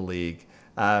succeed in the league.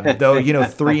 Though,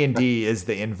 3-and-D is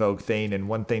the in vogue thing. And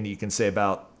one thing that you can say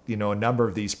about, a number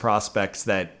of these prospects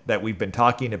that we've been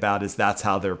talking about is that's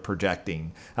how they're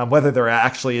projecting. Whether there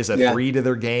actually is a 3 to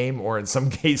their game, or in some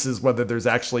cases, whether there's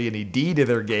actually any D to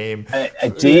their game. A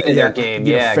D to their game,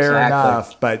 fair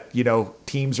enough. But,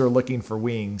 teams are looking for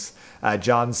wings.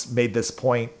 John's made this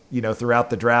point, throughout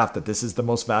the draft that this is the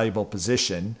most valuable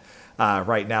position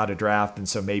right now to draft. And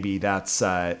so maybe that's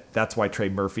why Trey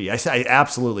Murphy, I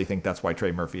absolutely think that's why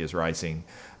Trey Murphy is rising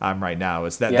right now,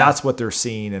 is that's what they're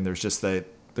seeing. And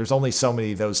there's only so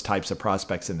many of those types of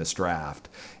prospects in this draft,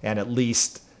 and at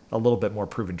least a little bit more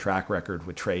proven track record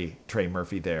with Trey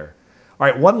Murphy there. All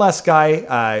right, one last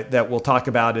guy that we'll talk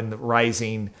about in the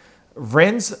Rising,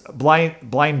 Rens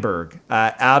Blindberg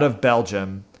out of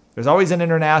Belgium. There's always an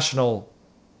international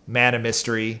man of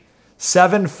mystery.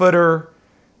 7-footer,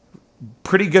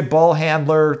 pretty good ball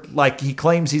handler. Like he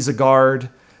claims he's a guard.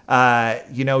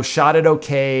 Shot it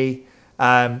okay.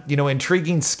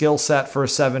 Intriguing skill set for a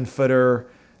 7-footer.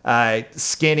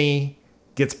 Skinny,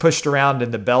 gets pushed around in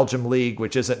the Belgium league,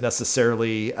 which isn't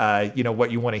necessarily,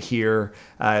 what you want to hear.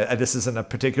 This isn't a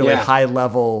particularly high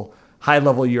level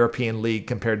European league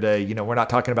compared to, we're not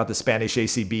talking about the Spanish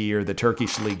ACB or the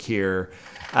Turkish league here.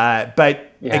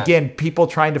 Again, people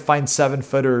trying to find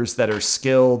 7-footers that are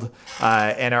skilled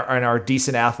and are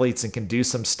decent athletes and can do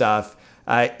some stuff.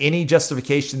 Any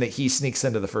justification that he sneaks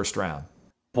into the first round?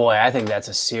 Boy, I think that's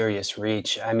a serious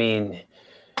reach. I mean,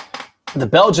 the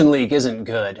Belgian league isn't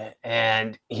good,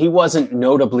 and he wasn't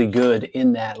notably good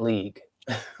in that league,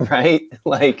 right?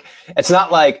 Like, it's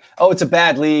not like, oh, it's a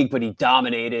bad league, but he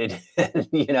dominated,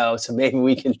 so maybe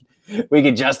we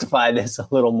can justify this a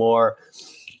little more.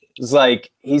 It's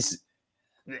like he's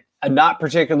a not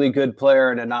particularly good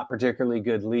player in a not particularly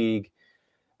good league.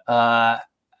 You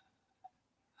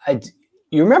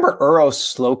remember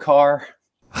Uros Slokar?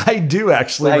 I do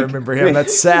actually remember him.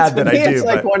 That's sad that I do.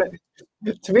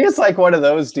 To me, it's like one of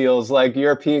those deals, like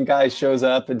European guy shows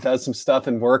up and does some stuff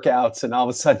in workouts, and all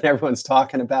of a sudden everyone's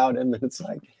talking about him. And it's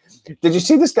like, did you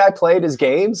see this guy play at his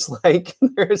games? Like,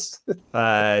 there's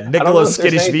Nicholas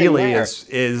Skidishvili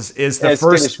is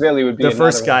the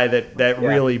first guy that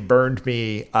really burned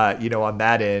me, on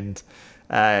that end.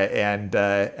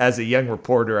 As a young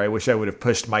reporter, I wish I would have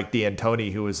pushed Mike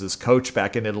D'Antoni, who was his coach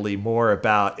back in Italy, more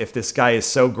about, if this guy is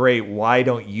so great, why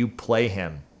don't you play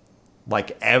him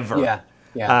like ever?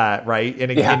 Right?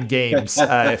 In games,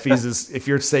 if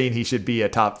you're saying he should be a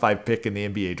top 5 pick in the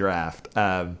NBA draft.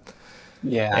 And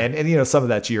some of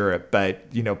that's Europe, but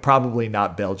probably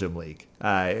not Belgium league.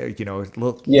 A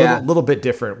little bit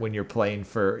different when you're playing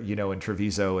for in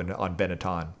Treviso and on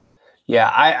Benetton. Yeah,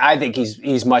 I think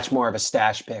he's much more of a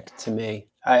stash pick to me.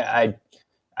 I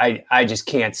just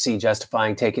can't see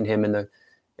justifying taking him in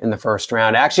the first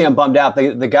round. Actually, I'm bummed out.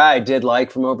 The guy I did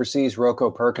like from overseas,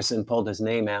 Roko Perkison, pulled his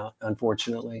name out,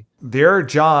 unfortunately. There,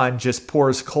 John just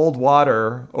pours cold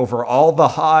water over all the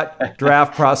hot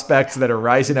draft prospects that are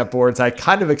rising up boards. I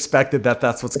kind of expected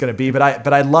that's what's going to be, but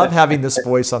I love having this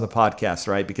voice on the podcast,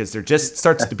 right? Because there just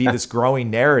starts to be this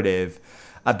growing narrative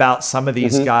about some of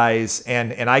these guys,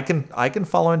 and I can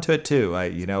follow into it too.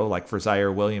 Like for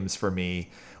Zaire Williams for me,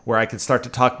 where I can start to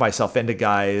talk myself into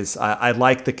guys. I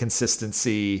like the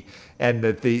consistency and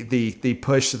the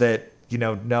push that,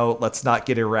 no, let's not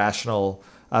get irrational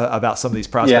about some of these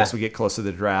prospects we get close to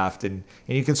the draft. And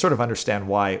you can sort of understand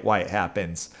why it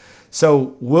happens.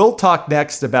 So we'll talk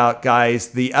next about guys,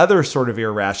 the other sort of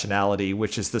irrationality,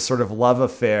 which is the sort of love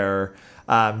affair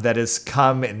that has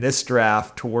come in this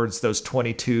draft towards those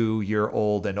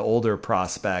 22-year-old and older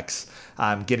prospects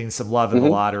getting some love in the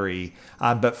lottery.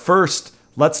 But first,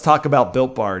 let's talk about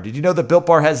Built Bar. Did you know that Built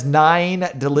Bar has 9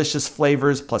 delicious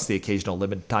flavors plus the occasional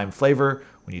limited time flavor?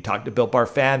 When you talk to Built Bar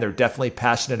fan, they're definitely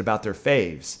passionate about their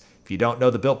faves. If you don't know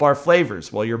the Built Bar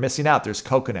flavors, well, you're missing out. There's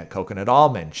coconut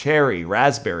almond, cherry,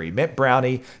 raspberry, mint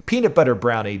brownie, peanut butter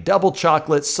brownie, double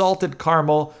chocolate, salted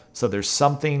caramel. So there's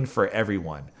something for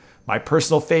everyone. My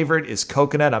personal favorite is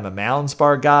coconut. I'm a Mounds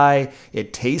Bar guy.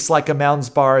 It tastes like a Mounds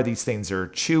Bar. These things are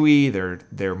chewy.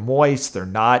 They're moist. They're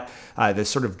not the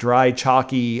sort of dry,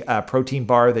 chalky protein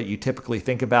bar that you typically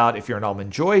think about. If you're an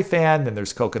Almond Joy fan, then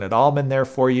there's coconut almond there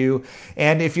for you.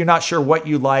 And if you're not sure what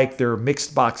you like, there are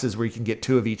mixed boxes where you can get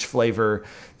 2 of each flavor.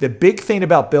 The big thing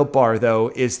about Built Bar,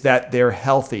 though, is that they're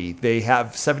healthy. They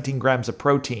have 17 grams of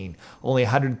protein, only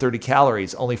 130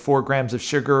 calories, only 4 grams of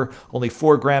sugar, only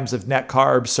 4 grams of net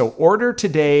carbs. So order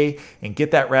today and get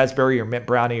that raspberry or mint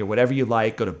brownie or whatever you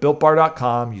like. Go to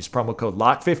BuiltBar.com, use promo code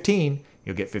LOCK15.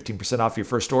 You'll get 15% off your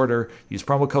first order. Use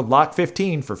promo code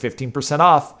LOCK15 for 15%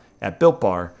 off at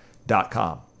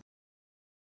BuiltBar.com.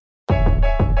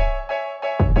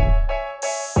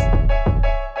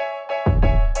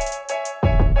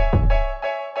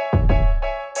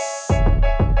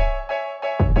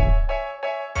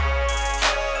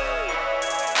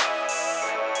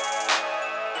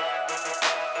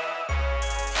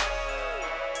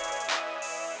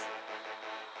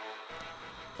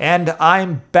 And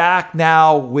I'm back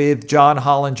now with John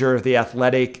Hollinger of The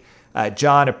Athletic.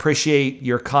 John, appreciate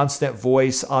your constant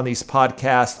voice on these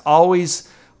podcasts.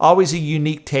 Always a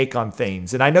unique take on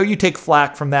things. And I know you take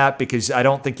flack from that because I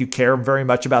don't think you care very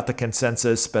much about the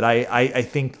consensus, but I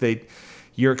think that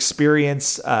your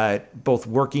experience, both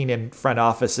working in front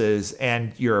offices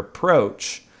and your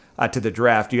approach to the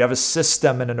draft. You have a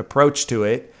system and an approach to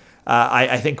it.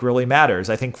 I think really matters.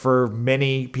 I think for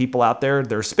many people out there,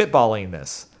 they're spitballing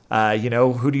this.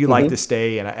 Who do you like to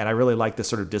stay? And I really like this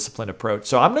sort of disciplined approach.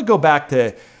 So I'm going to go back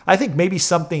to, I think maybe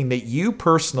something that you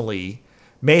personally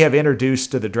may have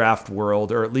introduced to the draft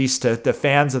world, or at least to the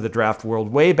fans of the draft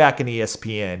world way back in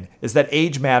ESPN, is that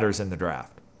age matters in the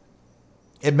draft.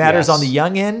 It matters on the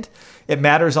young end. It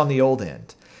matters on the old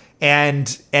end.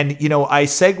 And I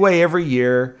segue every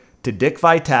year to Dick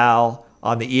Vitale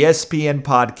on the ESPN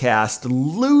podcast,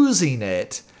 losing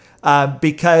it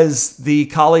because the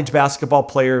college basketball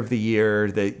player of the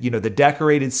year, the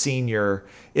decorated senior,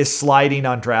 is sliding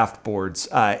on draft boards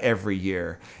every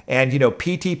year. And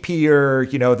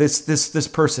PTPer, this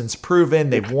person's proven,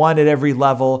 they've won at every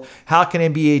level. How can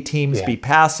NBA teams be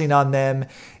passing on them?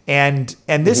 And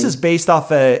this is based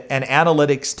off an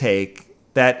analytics take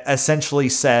that essentially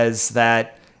says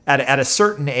that at a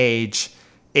certain age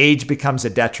becomes a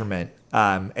detriment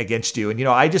against you. And,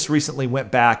 I just recently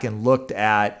went back and looked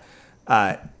at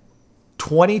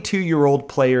 22-year-old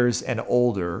players and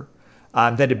older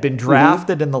that had been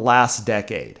drafted in the last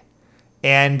decade.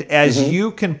 And as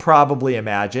you can probably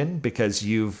imagine, because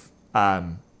you've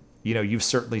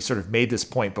certainly sort of made this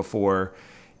point before,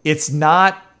 it's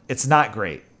not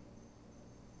great.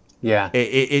 Yeah.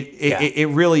 It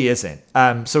really isn't.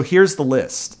 So here's the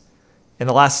list. In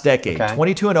the last decade,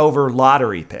 22 and over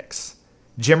lottery picks: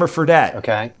 Jimmer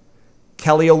Fredette,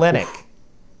 Kelly Olynyk,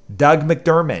 Doug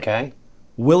McDermott,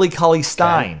 Willie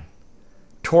Cauley-Stein,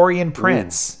 Taurean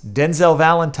Prince, Denzel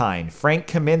Valentine, Frank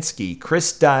Kaminsky,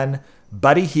 Chris Dunn,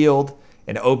 Buddy Hield,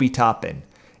 and Obi Toppin.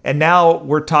 And now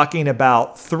we're talking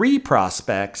about 3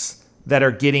 prospects that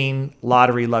are getting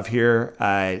lottery love here: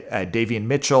 Davion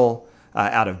Mitchell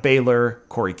out of Baylor,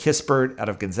 Corey Kispert out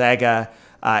of Gonzaga,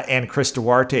 and Chris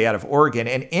Duarte out of Oregon.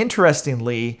 And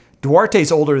interestingly,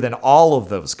 Duarte's older than all of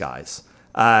those guys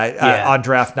on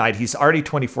draft night. He's already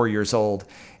 24 years old.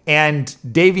 And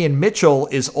Davion Mitchell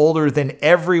is older than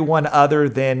everyone other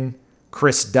than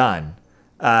Chris Dunn,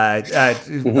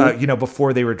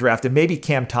 before they were drafted. Maybe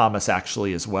Cam Thomas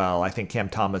actually as well. I think Cam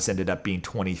Thomas ended up being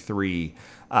 23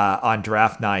 on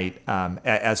draft night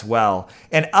as well.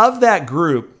 And of that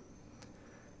group,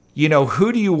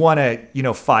 who do you want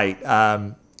to, fight?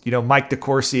 Mike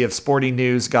DeCourcy of Sporting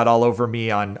News got all over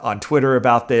me on Twitter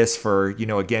about this for,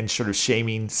 again, sort of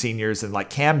shaming seniors, and like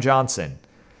Cam Johnson,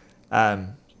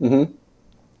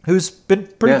 who's been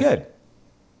pretty good.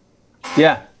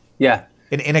 Yeah. Yeah.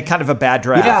 In a kind of a bad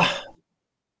draft.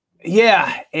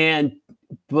 Yeah.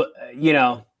 But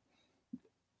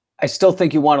I still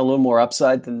think you want a little more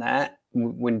upside than that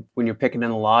when you're picking in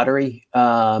the lottery.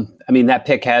 That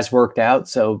pick has worked out.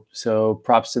 So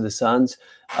props to the Suns.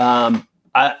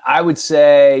 I would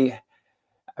say,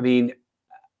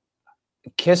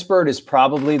 Kispert is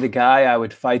probably the guy I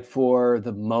would fight for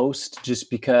the most, just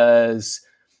because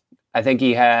I think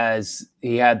he had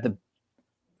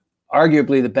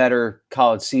arguably the better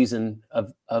college season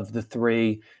of the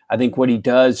 3. I think what he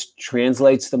does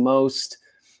translates the most.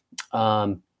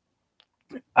 I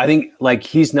think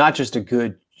he's not just a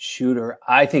good shooter.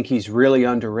 I think he's really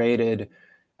underrated,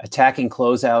 attacking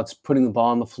closeouts, putting the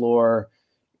ball on the floor,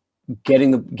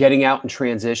 getting out in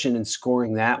transition and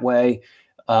scoring that way.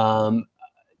 To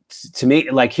me,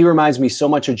 he reminds me so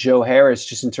much of Joe Harris,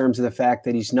 just in terms of the fact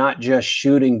that he's not just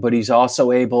shooting, but he's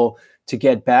also able to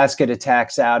get basket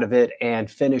attacks out of it and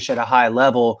finish at a high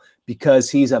level, because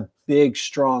he's a big,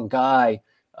 strong guy.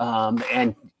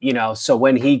 So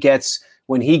when he gets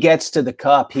to the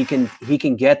cup, he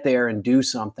can get there and do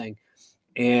something.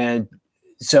 And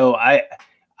so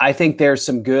I think there's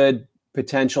some good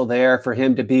potential there for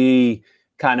him to be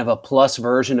kind of a plus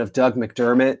version of Doug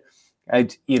McDermott.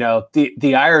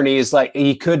 The irony is,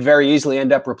 he could very easily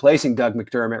end up replacing Doug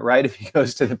McDermott, right, if he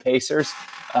goes to the Pacers,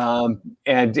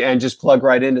 and just plug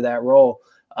right into that role.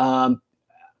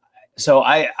 So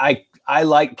I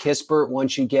like Kispert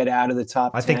once you get out of the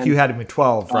top 10. I think you had him at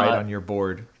 12, right, on your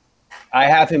board. I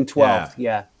have him 12.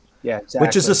 Yeah, exactly.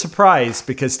 Which is a surprise,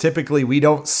 because typically we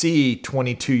don't see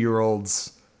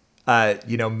 22-year-olds,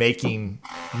 making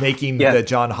the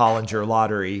John Hollinger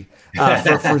lottery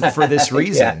for this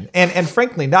reason. And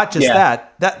frankly, not just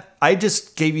that I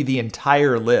just gave you the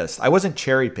entire list. I wasn't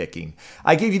cherry picking.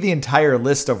 I gave you the entire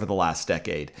list over the last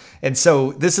decade. And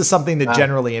so this is something that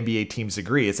generally NBA teams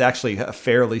agree. It's actually a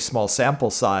fairly small sample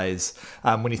size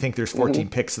when you think there's 14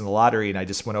 picks in the lottery, and I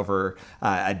just went over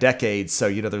a decade. So,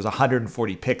 there's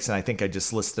 140 picks, and I think I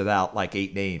just listed out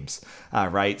 8 names,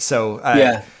 right? So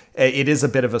it is a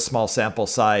bit of a small sample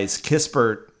size.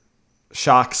 Kispert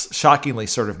shockingly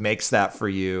sort of makes that for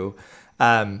you.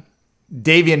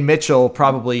 Davian Mitchell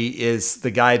probably is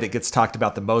the guy that gets talked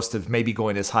about the most, of maybe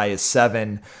going as high as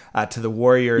 7 to the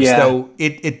Warriors. Yeah. Though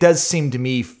it does seem to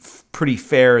me pretty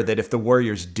fair that if the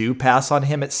Warriors do pass on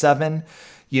him at 7,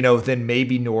 then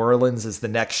maybe New Orleans is the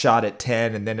next shot at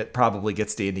 10, and then it probably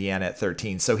gets to Indiana at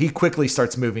 13. So he quickly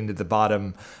starts moving to the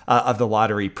bottom of the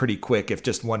lottery pretty quick if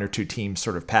just one or two teams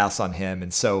sort of pass on him.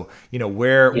 And so,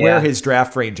 where his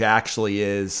draft range actually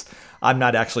is, I'm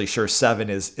not actually sure 7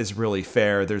 is really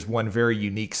fair. There's one very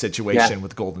unique situation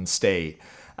with Golden State.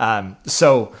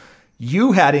 So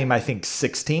you had him, I think,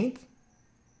 16th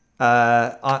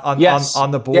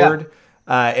on the board.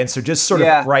 Yeah. And so just sort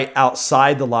of right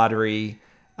outside the lottery.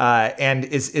 And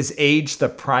is age the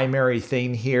primary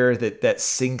thing here that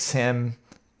sinks him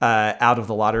out of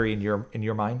the lottery in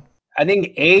your mind? I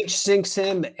think age sinks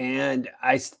him, and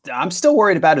I'm still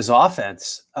worried about his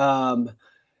offense.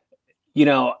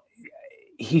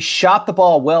 He shot the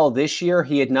ball well this year.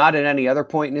 He had not at any other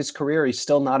point in his career. He's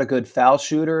still not a good foul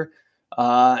shooter,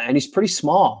 and he's pretty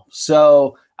small.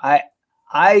 So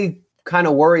I kind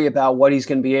of worry about what he's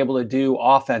going to be able to do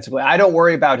offensively. I don't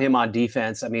worry about him on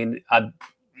defense. I mean,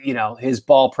 his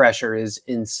ball pressure is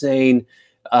insane,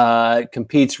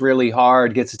 competes really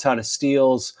hard, gets a ton of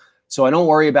steals. So I don't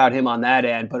worry about him on that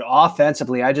end. But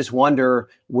offensively, I just wonder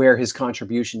where his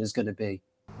contribution is going to be.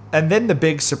 And then the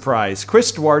big surprise,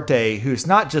 Chris Duarte, who's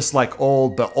not just like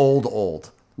old, but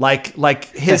old. Like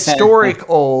historic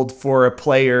old for a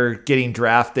player getting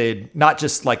drafted, not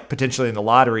just like potentially in the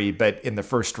lottery, but in the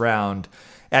first round.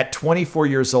 At 24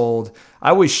 years old,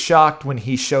 I was shocked when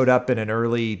he showed up in an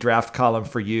early draft column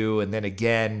for you, and then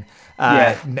again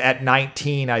at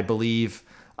 19, I believe,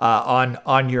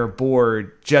 on your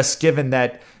board. Just given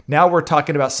that now we're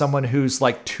talking about someone who's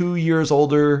like 2 years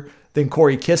older than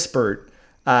Corey Kispert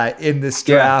in this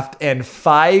draft, and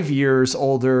 5 years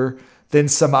older than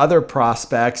some other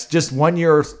prospects. Just 1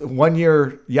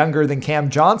 year younger than Cam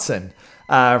Johnson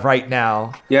right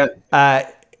now. Yeah.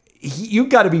 You've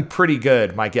got to be pretty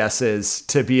good, my guess is,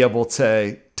 to be able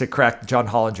to crack John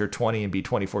Hollinger 20 and be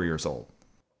 24 years old.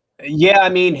 Yeah, I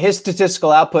mean, his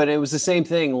statistical output, it was the same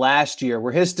thing last year,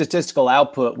 where his statistical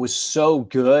output was so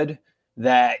good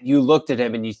that you looked at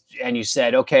him and you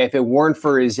said, okay, if it weren't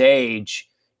for his age,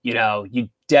 you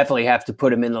definitely have to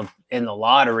put him in the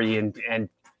lottery and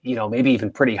maybe even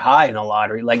pretty high in the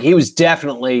lottery. Like, he was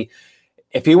definitely,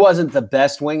 if he wasn't the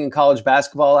best wing in college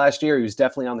basketball last year, he was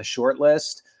definitely on the short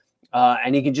list.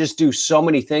 And he can just do so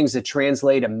many things that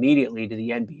translate immediately to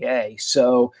the NBA.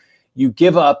 So you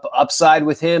give up upside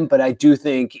with him, but I do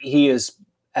think he is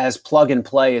as plug and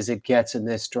play as it gets in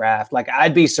this draft. Like,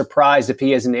 I'd be surprised if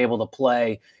he isn't able to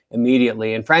play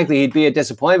immediately. And frankly, he'd be a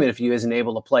disappointment if he isn't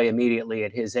able to play immediately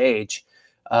at his age,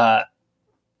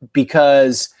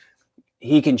 because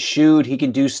he can shoot, he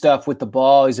can do stuff with the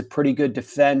ball. He's a pretty good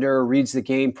defender, reads the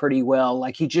game pretty well.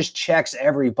 Like, he just checks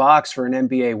every box for an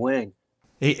NBA wing.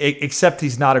 Except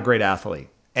he's not a great athlete,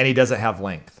 and he doesn't have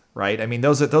length, right? I mean,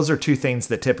 those are two things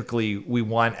that typically we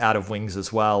want out of wings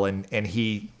as well. And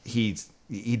he's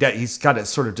got a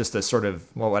sort of just a sort of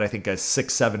what I think a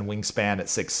 6'7" wingspan at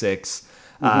 6'6",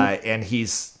 and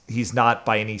he's not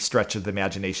by any stretch of the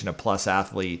imagination a plus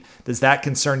athlete. Does that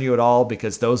concern you at all?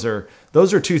 Because those are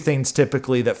two things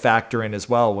typically that factor in as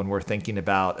well when we're thinking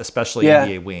about especially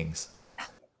NBA wings.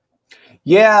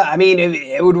 Yeah, I mean,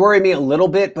 it would worry me a little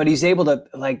bit, but he's able to,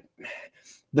 like,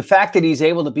 the fact that he's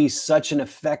able to be such an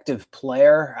effective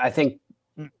player, I think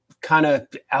kind of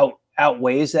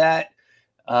outweighs that.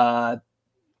 I'll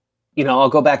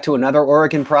go back to another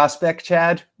Oregon prospect,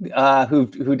 Chad,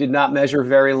 who did not measure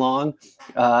very long.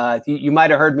 You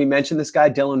might have heard me mention this guy,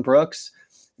 Dylan Brooks,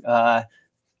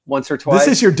 once or twice.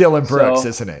 This is your Dylan Brooks,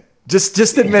 isn't it?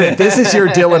 Just admit it. This is your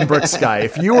Dylan Brooks guy.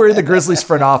 If you were in the Grizzlies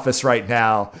front office right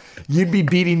now, you'd be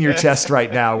beating your chest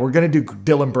right now. We're going to do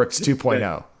Dylan Brooks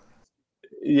 2.0.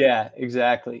 Yeah,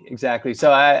 exactly.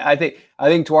 So I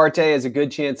think Duarte has a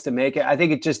good chance to make it. I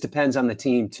think it just depends on the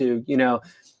team too.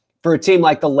 For a team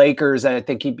like the Lakers, I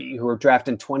think who were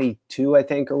drafting 22, I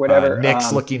think, or whatever.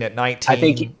 Knicks looking at 19. I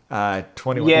think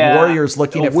 21. Yeah, Warriors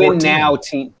looking at 14. Win now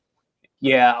team.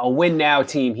 Yeah, a win now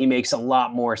team he makes a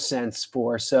lot more sense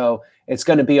for. So it's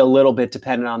going to be a little bit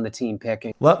dependent on the team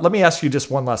picking. Let me ask you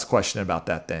just one last question about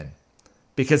that then,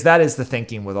 because that is the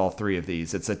thinking with all three of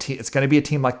these. It's going to be a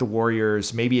team like the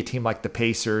Warriors, maybe a team like the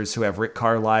Pacers, who have Rick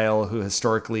Carlisle, who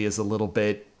historically is a little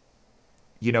bit,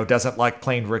 doesn't like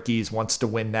playing rookies, wants to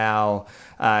win now.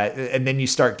 And then you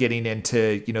start getting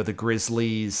into, the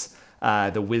Grizzlies,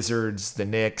 the Wizards, the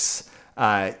Knicks,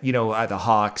 the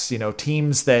Hawks,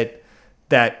 teams that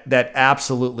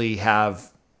absolutely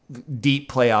have deep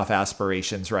playoff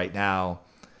aspirations right now.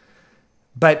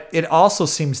 But it also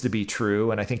seems to be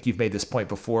true, and I think you've made this point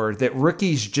before, that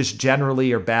rookies just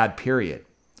generally are bad, period.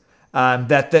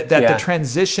 That the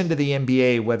transition to the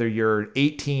NBA, whether you're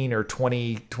 18 or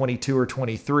 20, 22 or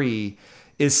 23,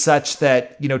 is such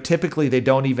that, typically they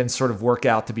don't even sort of work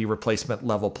out to be replacement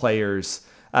level players,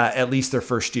 at least their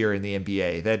first year in the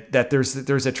NBA. That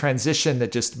there's a transition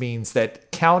that just means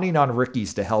that counting on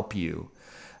rookies to help you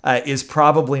is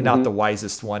probably not the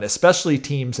wisest one, especially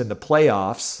teams in the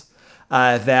playoffs.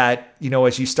 That,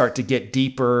 as you start to get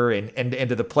deeper and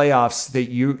into the playoffs, that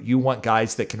you want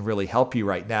guys that can really help you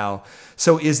right now.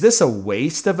 So is this a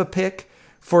waste of a pick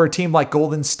for a team like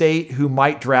Golden State, who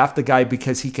might draft the guy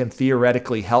because he can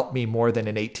theoretically help me more than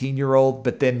an 18-year-old,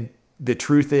 but then the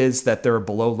truth is that they're a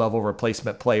below-level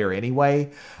replacement player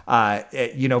anyway,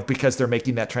 because they're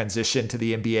making that transition to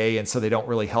the NBA, and so they don't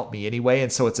really help me anyway,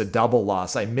 and so it's a double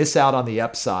loss. I miss out on the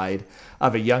upside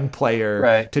of a young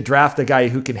player to draft a guy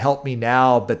who can help me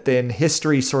now, but then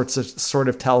history sort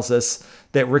of tells us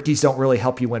that rookies don't really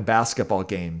help you win basketball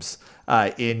games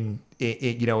in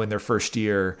their first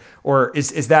year. Or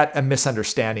is that a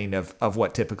misunderstanding of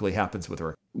what typically happens with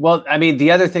rookies? Well, I mean,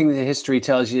 the other thing that history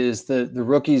tells you is the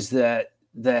rookies that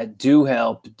do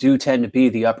help do tend to be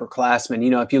the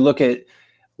upperclassmen. If you look at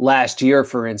last year,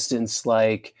 for instance,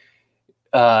 like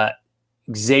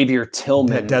Xavier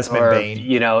Tillman, Desmond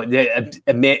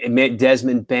Bane,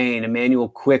 Desmond Bane, Emmanuel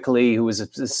Quickley, who was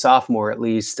a sophomore at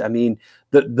least. I mean,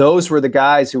 those were the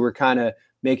guys who were kind of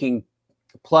making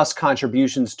plus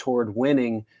contributions toward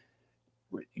winning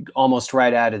almost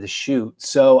right out of the chute.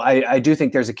 So I do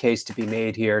think there's a case to be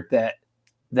made here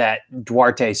that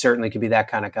Duarte certainly could be that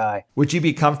kind of guy. Would you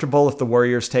be comfortable if the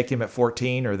Warriors take him at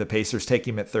 14 or the Pacers take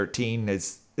him at 13? Are you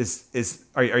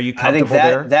comfortable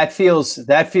there? I think that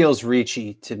feels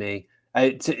reachy to me.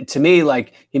 To me,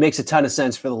 like, he makes a ton of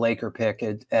sense for the Laker pick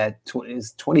at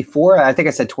is 24. I think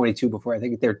I said 22 before. I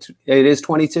think it is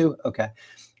 22. Okay.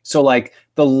 So like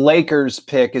the Lakers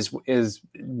pick is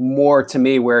more to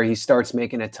me where he starts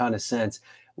making a ton of sense.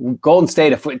 Golden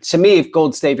State, if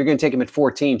Golden State, if you're going to take him at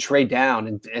 14, trade down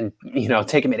and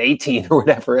take him at 18 or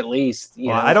whatever at least.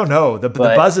 I don't know. The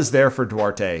buzz is there for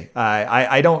Duarte.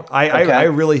 I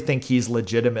really think he's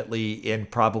legitimately in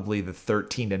probably the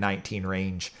 13 to 19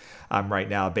 range right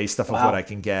now, based off of what I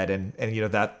can get, and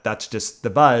that's just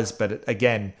the buzz. But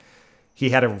again, he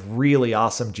had a really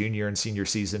awesome junior and senior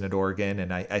season at Oregon,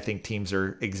 and I think teams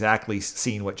are exactly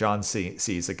seeing what John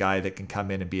sees, a guy that can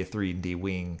come in and be a 3-and-D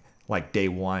wing like day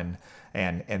one,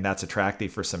 and that's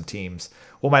attractive for some teams.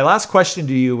 Well, my last question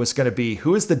to you was going to be,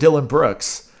 who is the Dillon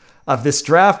Brooks of this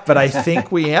draft? But I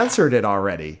think we answered it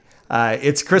already.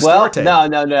 It's Chris Duarte. No.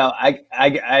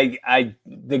 The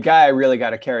guy I really got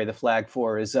to carry the flag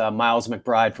for is Miles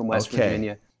McBride from West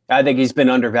Virginia. I think he's been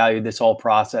undervalued this whole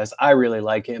process. I really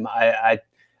like him. I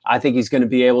think he's going to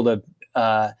be able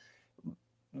to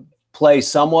play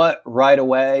somewhat right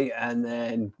away and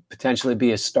then potentially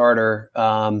be a starter,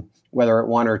 whether at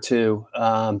 1 or 2.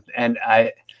 And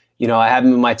I have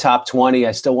him in my top 20.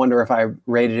 I still wonder if I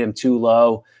rated him too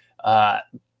low.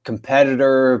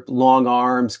 Competitor, long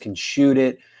arms, can shoot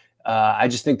it. I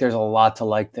just think there's a lot to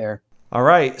like there. All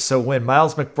right, so when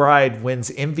Miles McBride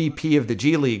wins MVP of the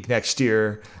G League next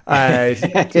year,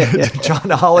 John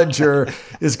Hollinger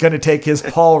is going to take his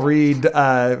Paul Reed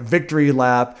victory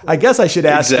lap. I guess I should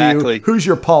ask you, who's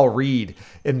your Paul Reed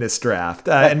in this draft?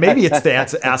 And maybe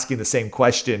it's asking the same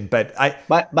question, but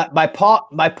my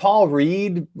Paul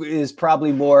Reed is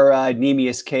probably more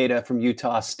Neemias Queta from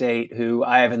Utah State, who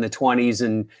I have in the 20s,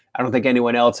 and I don't think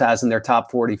anyone else has in their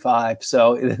top 45.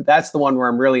 So that's the one where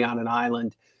I'm really on an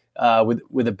island.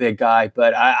 With a big guy,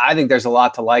 but I think there's a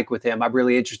lot to like with him. I'm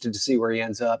really interested to see where he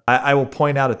ends up. I will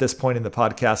point out at this point in the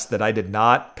podcast that I did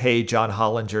not pay John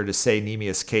Hollinger to say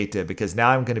Neemias Queta, because now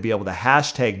I'm going to be able to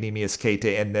hashtag Neemias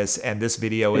Queta in this, and this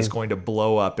video is going to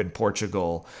blow up in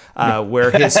Portugal, where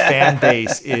his fan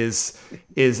base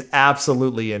is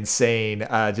absolutely insane.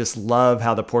 Just love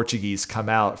how the Portuguese come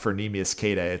out for Neemias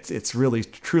Queta. It's really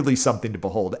truly something to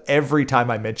behold. Every time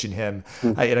I mention him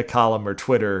in a column or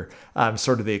Twitter,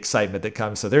 sort of the excitement that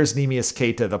comes. So there's Neemias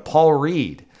Queta, the Paul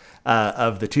Reed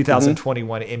of the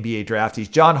 2021 NBA draft. He's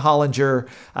John Hollinger.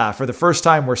 For the first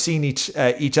time, we're seeing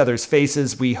each other's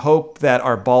faces. We hope that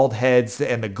our bald heads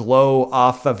and the glow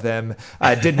off of them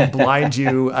didn't blind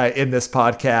you in this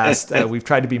podcast. We've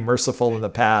tried to be merciful in the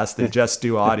past and just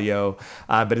do audio,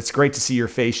 but it's great to see your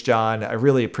face, John. I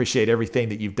really appreciate everything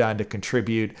that you've done to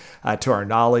contribute to our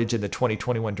knowledge in the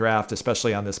 2021 draft,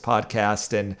 especially on this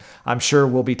podcast. And I'm sure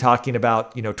we'll be talking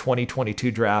about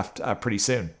 2022 draft pretty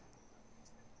soon.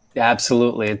 Yeah,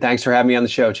 absolutely. And thanks for having me on the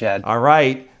show, Chad. All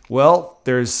right. Well,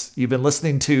 you've been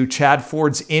listening to Chad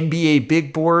Ford's NBA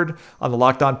Big Board on the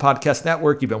Locked On Podcast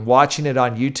Network. You've been watching it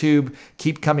on YouTube.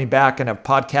 Keep coming back and have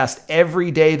podcast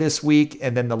every day this week,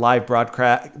 and then the live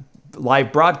broadcast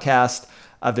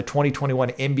of the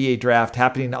 2021 NBA Draft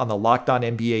happening on the Locked On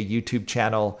NBA YouTube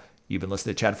channel. You've been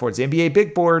listening to Chad Ford's NBA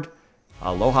Big Board.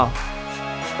 Aloha.